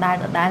នឹងដ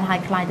ដែលហើយ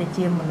ខ្លាយទៅ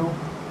ជាមនុស្ស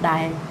ដែ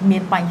លមា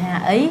នបញ្ហា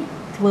អី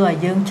ធ្វើឲ្យ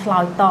យើងឆ្លើ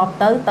យតប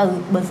ទៅ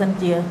បើសិន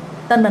ជា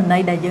ទិន្នន័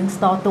យដែលយើង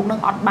store ទុកហ្នឹង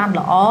អត់បាន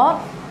ល្អ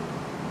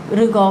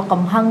ឬក៏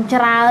កំហឹង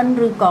ច្រើន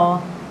ឬក៏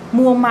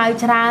មួម៉ៅ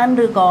ច្រើន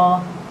ឬក៏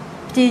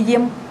ព្យាយា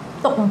ម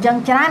ទុកអញ្ចឹង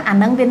ច្រើនអា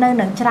ហ្នឹងវានៅ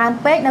នឹងច្រើន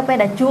ពេកនៅពេល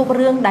ដែលជួប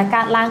រឿងដែល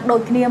កើតឡើងដូ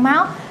ចគ្នាម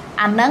ក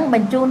អាហ្នឹងប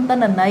ញ្ជូនទិ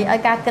ន្នន័យឲ្យ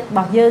ការគិតរប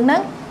ស់យើងហ្នឹ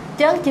ងអ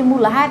ញ្ចឹងជាមូ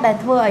លហេតុដែល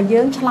ធ្វើឲ្យ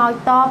យើងឆ្លើយ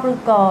តបឬ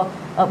ក៏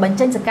បញ្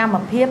ចេញសកម្ម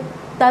ភាព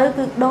ទៅ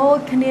គឺដូច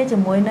គ្នាជា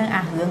មួយនឹង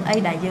អារឿងអី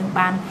ដែលយើង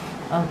បាន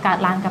កើត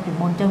ឡើងកាលពី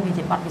មុនអញ្ចឹងវា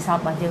ជាបទពិសោធ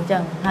ន៍របស់យើងអញ្ចឹ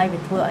ងហើយវា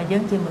ធ្វើឲ្យយើ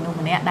ងជាមនុស្ស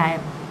ម្នាក់ដែល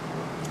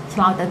ឆ្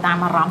លើយទៅតាម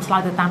អារម្មណ៍ឆ្លើ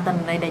យទៅតាមទិន្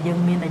នន័យដែលយើង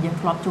មានដែលយើង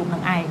ធ្លាប់ជួបនឹ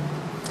ងឯង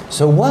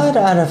So what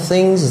are the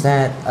things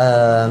that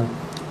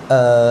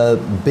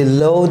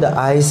below the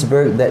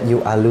iceberg that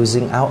you are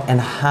losing out and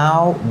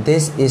how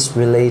this is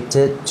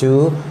related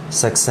to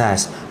success?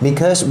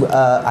 Because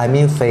I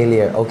mean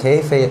failure, okay?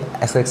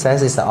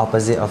 Success is the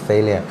opposite of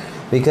failure.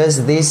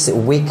 Because this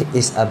week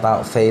is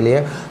about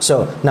failure. So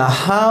now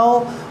how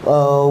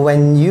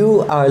when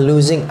you are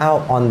losing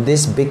out on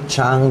this big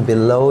chunk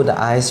below the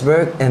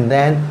iceberg and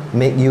then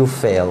make you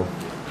fail?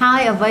ហើ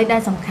យអ្វីដែ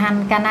លសំខាន់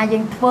កាលណាយើ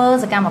ងធ្វើ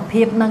សកម្ម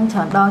ភាពនឹងច្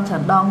រើន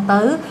ដង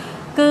ទៅ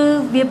គឺ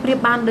វាប្រៀប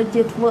បានដូច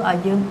ជាធ្វើឲ្យ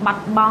យើងបា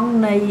ត់បង់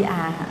នៃ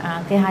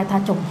គេហៅថា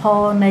ចំហ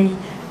នៃ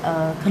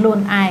ខ្លួន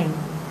ឯង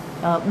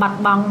បាត់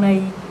បង់នៃ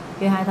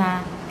គេហៅ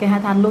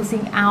ថា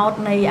losing out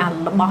នៃ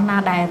របស់ណា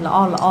ដែលល្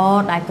អ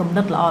ដែលគំ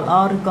និតល្អ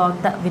ឬក៏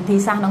វិធី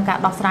សាស្ត្រក្នុងការ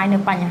ដោះស្រាយនៅ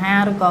បញ្ហា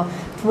ឬក៏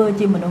ធ្វើ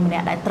ជាមនុស្សម្នា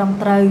ក់ដែលត្រឹម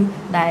ត្រូវ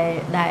ដែ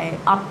ល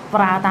អត់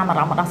ប្រើតាមអា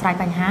រម្មណ៍ដោះស្រាយ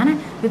បញ្ហាណា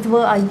វាធ្វើ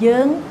ឲ្យយើ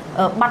ង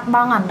បាត់ប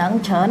ង់អានឹង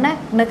ច្រើនណា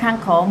នៅខាង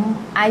ក្រោម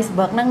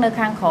iceberg ហ្នឹងនៅ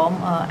ខាងក្រោម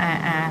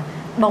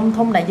ដុំ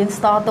ធំដែលយើង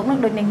store ទុកនោះ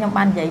ដូចនេះខ្ញុំ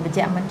បាននិយាយបញ្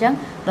ជាក់មិនអញ្ចឹង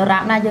ដរា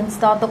បណាយើង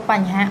store ទុកប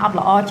ញ្ហាអត់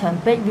ល្អច្រើន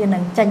ពេកវានឹ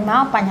ងចេញម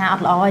កបញ្ហាអ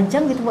ត់ល្អអញ្ចឹ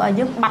ងវាធ្វើឲ្យ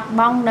យើងបាត់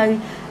បង់នៅ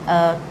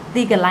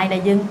ទីកន្លែងដែ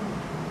លយើង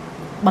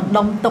បណ្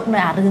ដុំទុកនៅ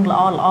អារឿងល្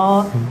អ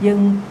យើង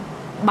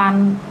បាន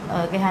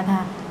គេហៅថា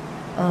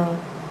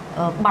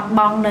បាត់ប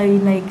ង់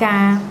នៃកា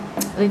រ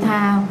ដូចថា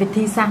វិ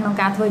ធីសាស្ត្រក្នុង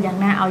ការធ្វើយ៉ាង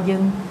ណាឲ្យយើ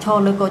ងឈរ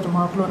លើកោចំ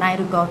ហខ្លួនឯង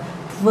ឬក៏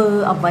ធ្វើ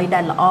អ្វីដែ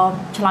លល្អ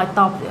ឆ្លើយ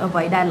តបអ្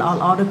វីដែលល្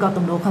អឬក៏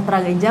ទំនួលខុសត្រូ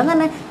វអីចឹងណា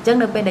អញ្ចឹង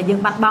នៅពេលដែលយើង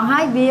បាត់បង់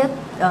ហើយវា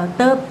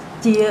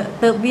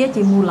ទៅវា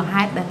ជាមូល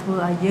ហេតុដែលធ្វើ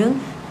ឲ្យយើង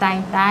តែង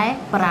តែ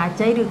បរា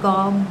ជ័យឬក៏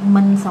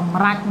មិនសម្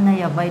រេចនៃ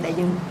អ្វីដែល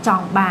យើងច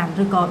ង់បាន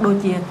ឬក៏ដូច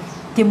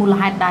ជាមូល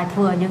ហេតុដែលធ្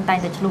វើឲ្យយើងតែង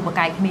តែឆ្លុះប្រ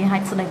កែកគ្នាហើ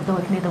យស្ដីបន្ទោស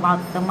គ្នាទៅ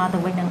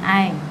វិញនឹង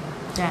ឯង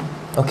ចា៎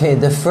Okay,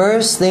 the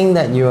first thing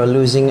that you are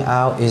losing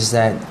out is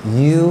that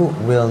you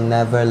will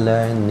never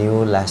learn new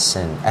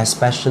lesson,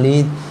 especially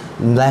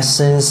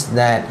lessons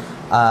that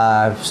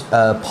are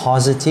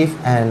positive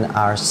and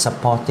are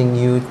supporting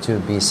you to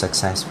be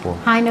successful.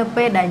 ហើយនៅ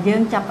ពេលដែលយើ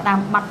ងចាប់ផ្ដើម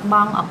បាត់ប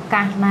ង់ឱ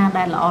កាសណា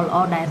ដែលល្អ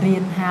ដែលរៀ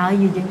នហើយ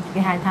យើង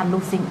គេហៅថា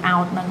losing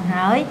out នឹង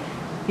ហើយ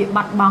វា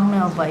បាត់បង់នៅ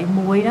អ្វី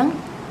មួយហ្នឹង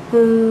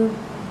គឺ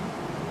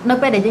នៅ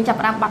ពេលដែលយើងចាប់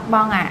ផ្ដើមបាត់ប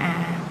ង់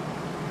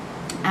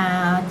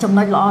ចំ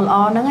ណុចល្អ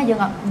ហ្នឹង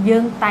យើ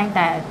ងតែង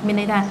តែមាន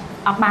ន័យថា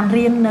អត់បាន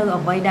រៀននៅ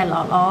អ្វីដែលល្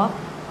អ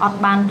អត់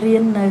បានរៀ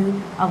ននៅ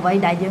អ្វី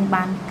ដែលយើង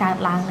បានកើត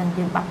ឡើងនឹង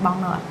យើងបាត់បង់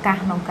នៅឱកាស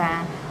ក្នុងការ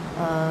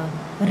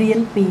រៀន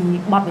ពី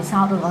បទពិសោ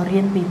ធន៍ឬក៏រៀ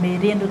នពីមេ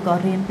រៀនឬក៏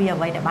រៀនពីអ្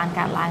វីដែលបាន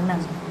កើតឡើងហ្នឹង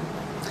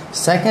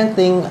Second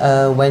thing,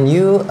 when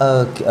you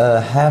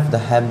have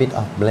the habit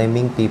of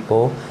blaming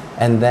people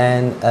and then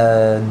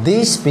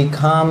this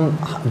become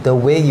the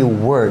way you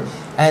work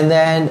and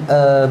then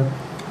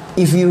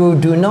if you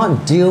do not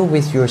deal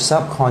with your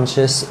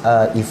subconscious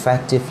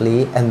effectively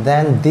and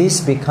then this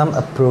become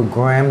a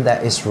program that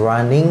is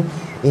running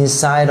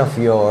inside of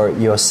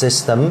your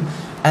system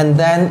and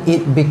then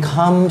it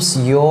becomes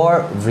your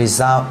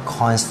result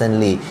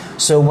constantly.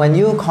 So when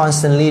you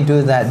constantly do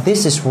that,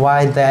 this is why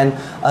then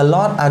a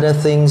lot other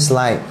things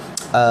like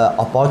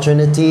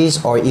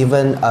opportunities or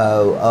even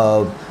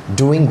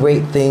doing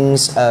great things,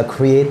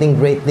 creating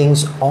great things,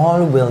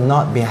 all will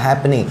not be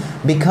happening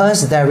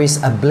because there is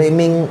a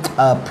blaming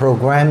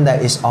program that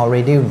is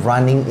already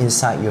running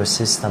inside your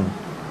system.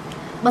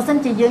 បើសិន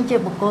ជាយើងជា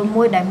បុគ្គល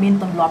មួយដែលមាន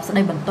ទម្លាប់ស្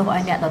ដីបន្ទោសឲ្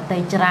យអ្នកដទៃ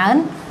ច្រើន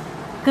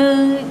គឺ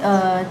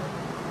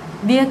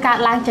វាកើត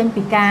ឡើងចេញ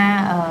ពីការ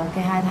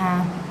គេហៅថា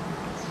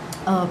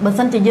បើ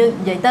សិនជាយើង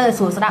និយាយទៅ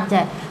ស្រួលស្ដាប់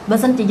ចេះបើ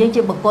សិនជាយើង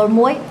ជាបុគ្គល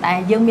មួយដែល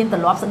យើងមានទ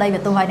ម្លាប់ស្ដីប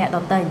ន្ទោសឲ្យអ្នកដ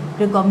ទៃ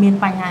ឬក៏មាន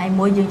បញ្ហាអី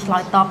មួយយើងឆ្លើ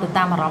យតបទៅ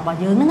តាមអារម្មណ៍របស់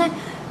យើងហ្នឹងណា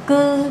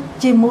គឺ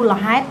ជាមូល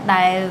ហេតុ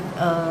ដែល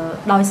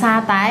ដោយសារ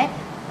តែ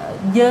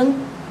យើង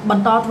ប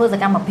ន្តធ្វើស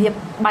កម្មភាព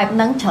បែបហ្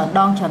នឹងច្រើន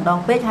ដង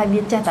ពេកហើយ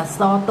វាចេះតែស្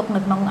ទទុកនៅ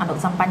ក្នុងអនុ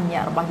សម្បញ្ញៈ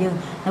របស់យើង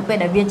នៅពេល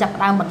ដែលវាចាប់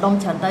ផ្ដើមបណ្ដុំ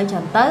ច្រើនទៅ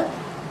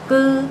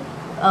គឺ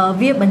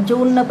វាបញ្ជូ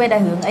ននៅពេលដែ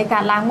លរឿងអីកើ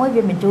តឡើងមួយ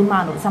វាបញ្ជូនម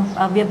ក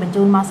វាបញ្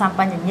ជូនមកសម្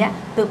បញ្ញៈ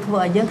ទើបធ្វើ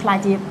ឲ្យយើងខ្លាច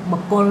ជាបុ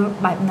គ្គល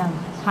បែបហ្នឹង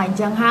ហើយអញ្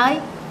ចឹងហើយ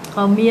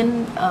ក៏មាន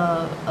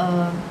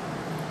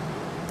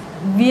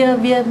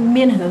វា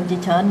មានរឿងជា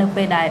ច្រើននៅ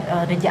ពេលដែល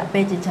រយៈពេ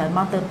លជាច្រើនម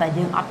កទើបតែ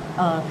យើងអ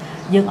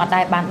ត់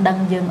ដែលបានដឹង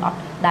យើងអត់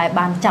ដែល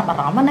បានចាប់អា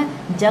រម្មណ៍ណា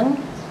អញ្ចឹង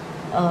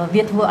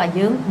វាធ្វើឲ្យ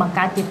យើងបង្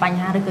កើតជាបញ្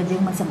ហាឬក៏យើ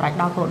ងមិនសម្រេច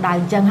ដល់គោលដៅ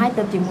អញ្ចឹងហើយ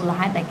ទើបជាមូល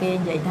ហេតុដែលគេ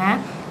និយាយថា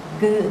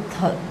គឺ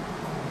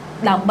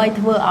ដើម្បី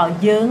ធ្វើឲ្យ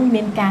យើង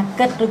មានការ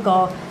គិតឬក៏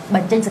ប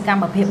ញ្ចេញសក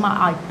ម្មភាពមក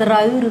ឲ្យត្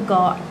រូវឬ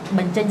ក៏ប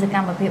ញ្ចេញសក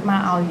ម្មភាពមក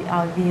ឲ្យ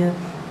វា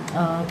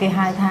គេ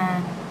ហៅថា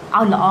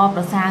ឲ្យល្អ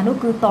ប្រសើរនោះ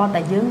គឺត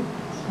តែយើង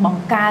ប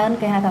ង្កើន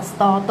គេហៅថា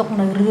store ទុក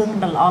នៅរឿង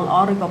ដែលល្អ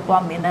ឬក៏ព័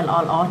ត៌មានដែលល្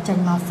អចេញ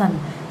មកសិន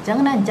អញ្ចឹង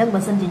ណាអញ្ចឹងបើ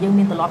សិនជាយើង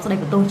មានទម្លាប់ស្ដី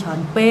បន្ទោសច្រើន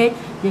ពេក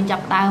យើងចា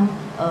ប់ដើម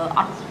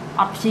អ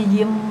ត់ព្យា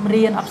យាម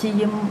រៀនអត់ព្យា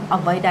យាម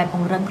អ្វីដែលព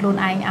ង្រឹងខ្លួន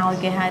ឯងឲ្យ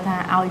គេហៅថា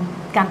ឲ្យ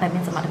កាន់តែមា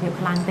នសមត្ថភាព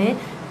ខ្លាំងទេ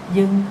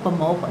យើងប្រ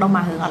មូលផ្ដុំម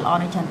ករឿងអត់ល្អ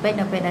នេះច្រើនពេក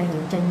នៅពេលដែលរឿ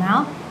ងចេញមក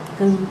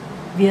គឺ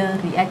វា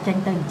react ចេញ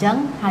ទៅអញ្ចឹង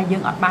ហើយយើ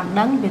ងអត់បាន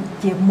ដឹងវា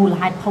ជាមូល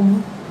ហេតុធំ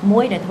មួ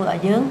យដែលធ្វើឲ្យ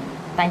យើង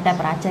តែងតែ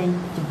បរាជ័យ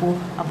ចំពោះ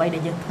អ្វីដែ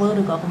លយើងធ្វើ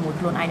ឬក៏ជាមួយ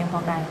ខ្លួនឯងនឹងផ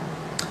ងដែរ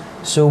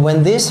So when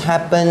this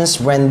happens,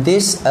 when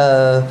this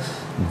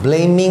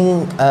blaming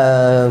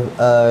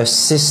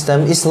system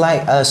is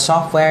like a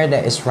software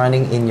that is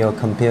running in your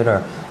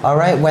computer. All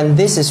right, when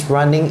this is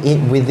running it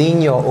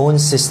within your own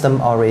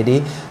system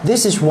already,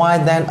 this is why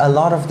then a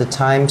lot of the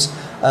times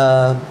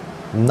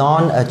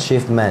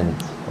non-achievement,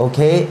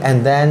 okay,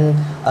 and then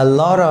a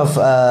lot of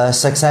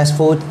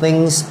successful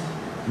things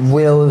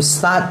will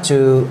start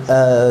to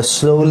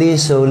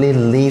slowly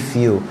leave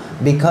you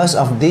because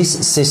of this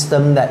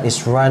system that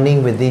is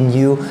running within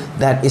you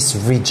that is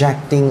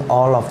rejecting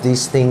all of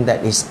these things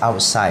that is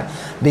outside,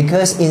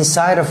 because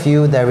inside of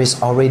you there is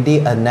already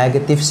a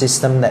negative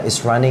system that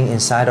is running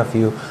inside of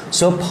you,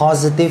 so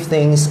positive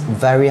things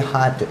very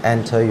hard to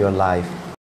enter your life.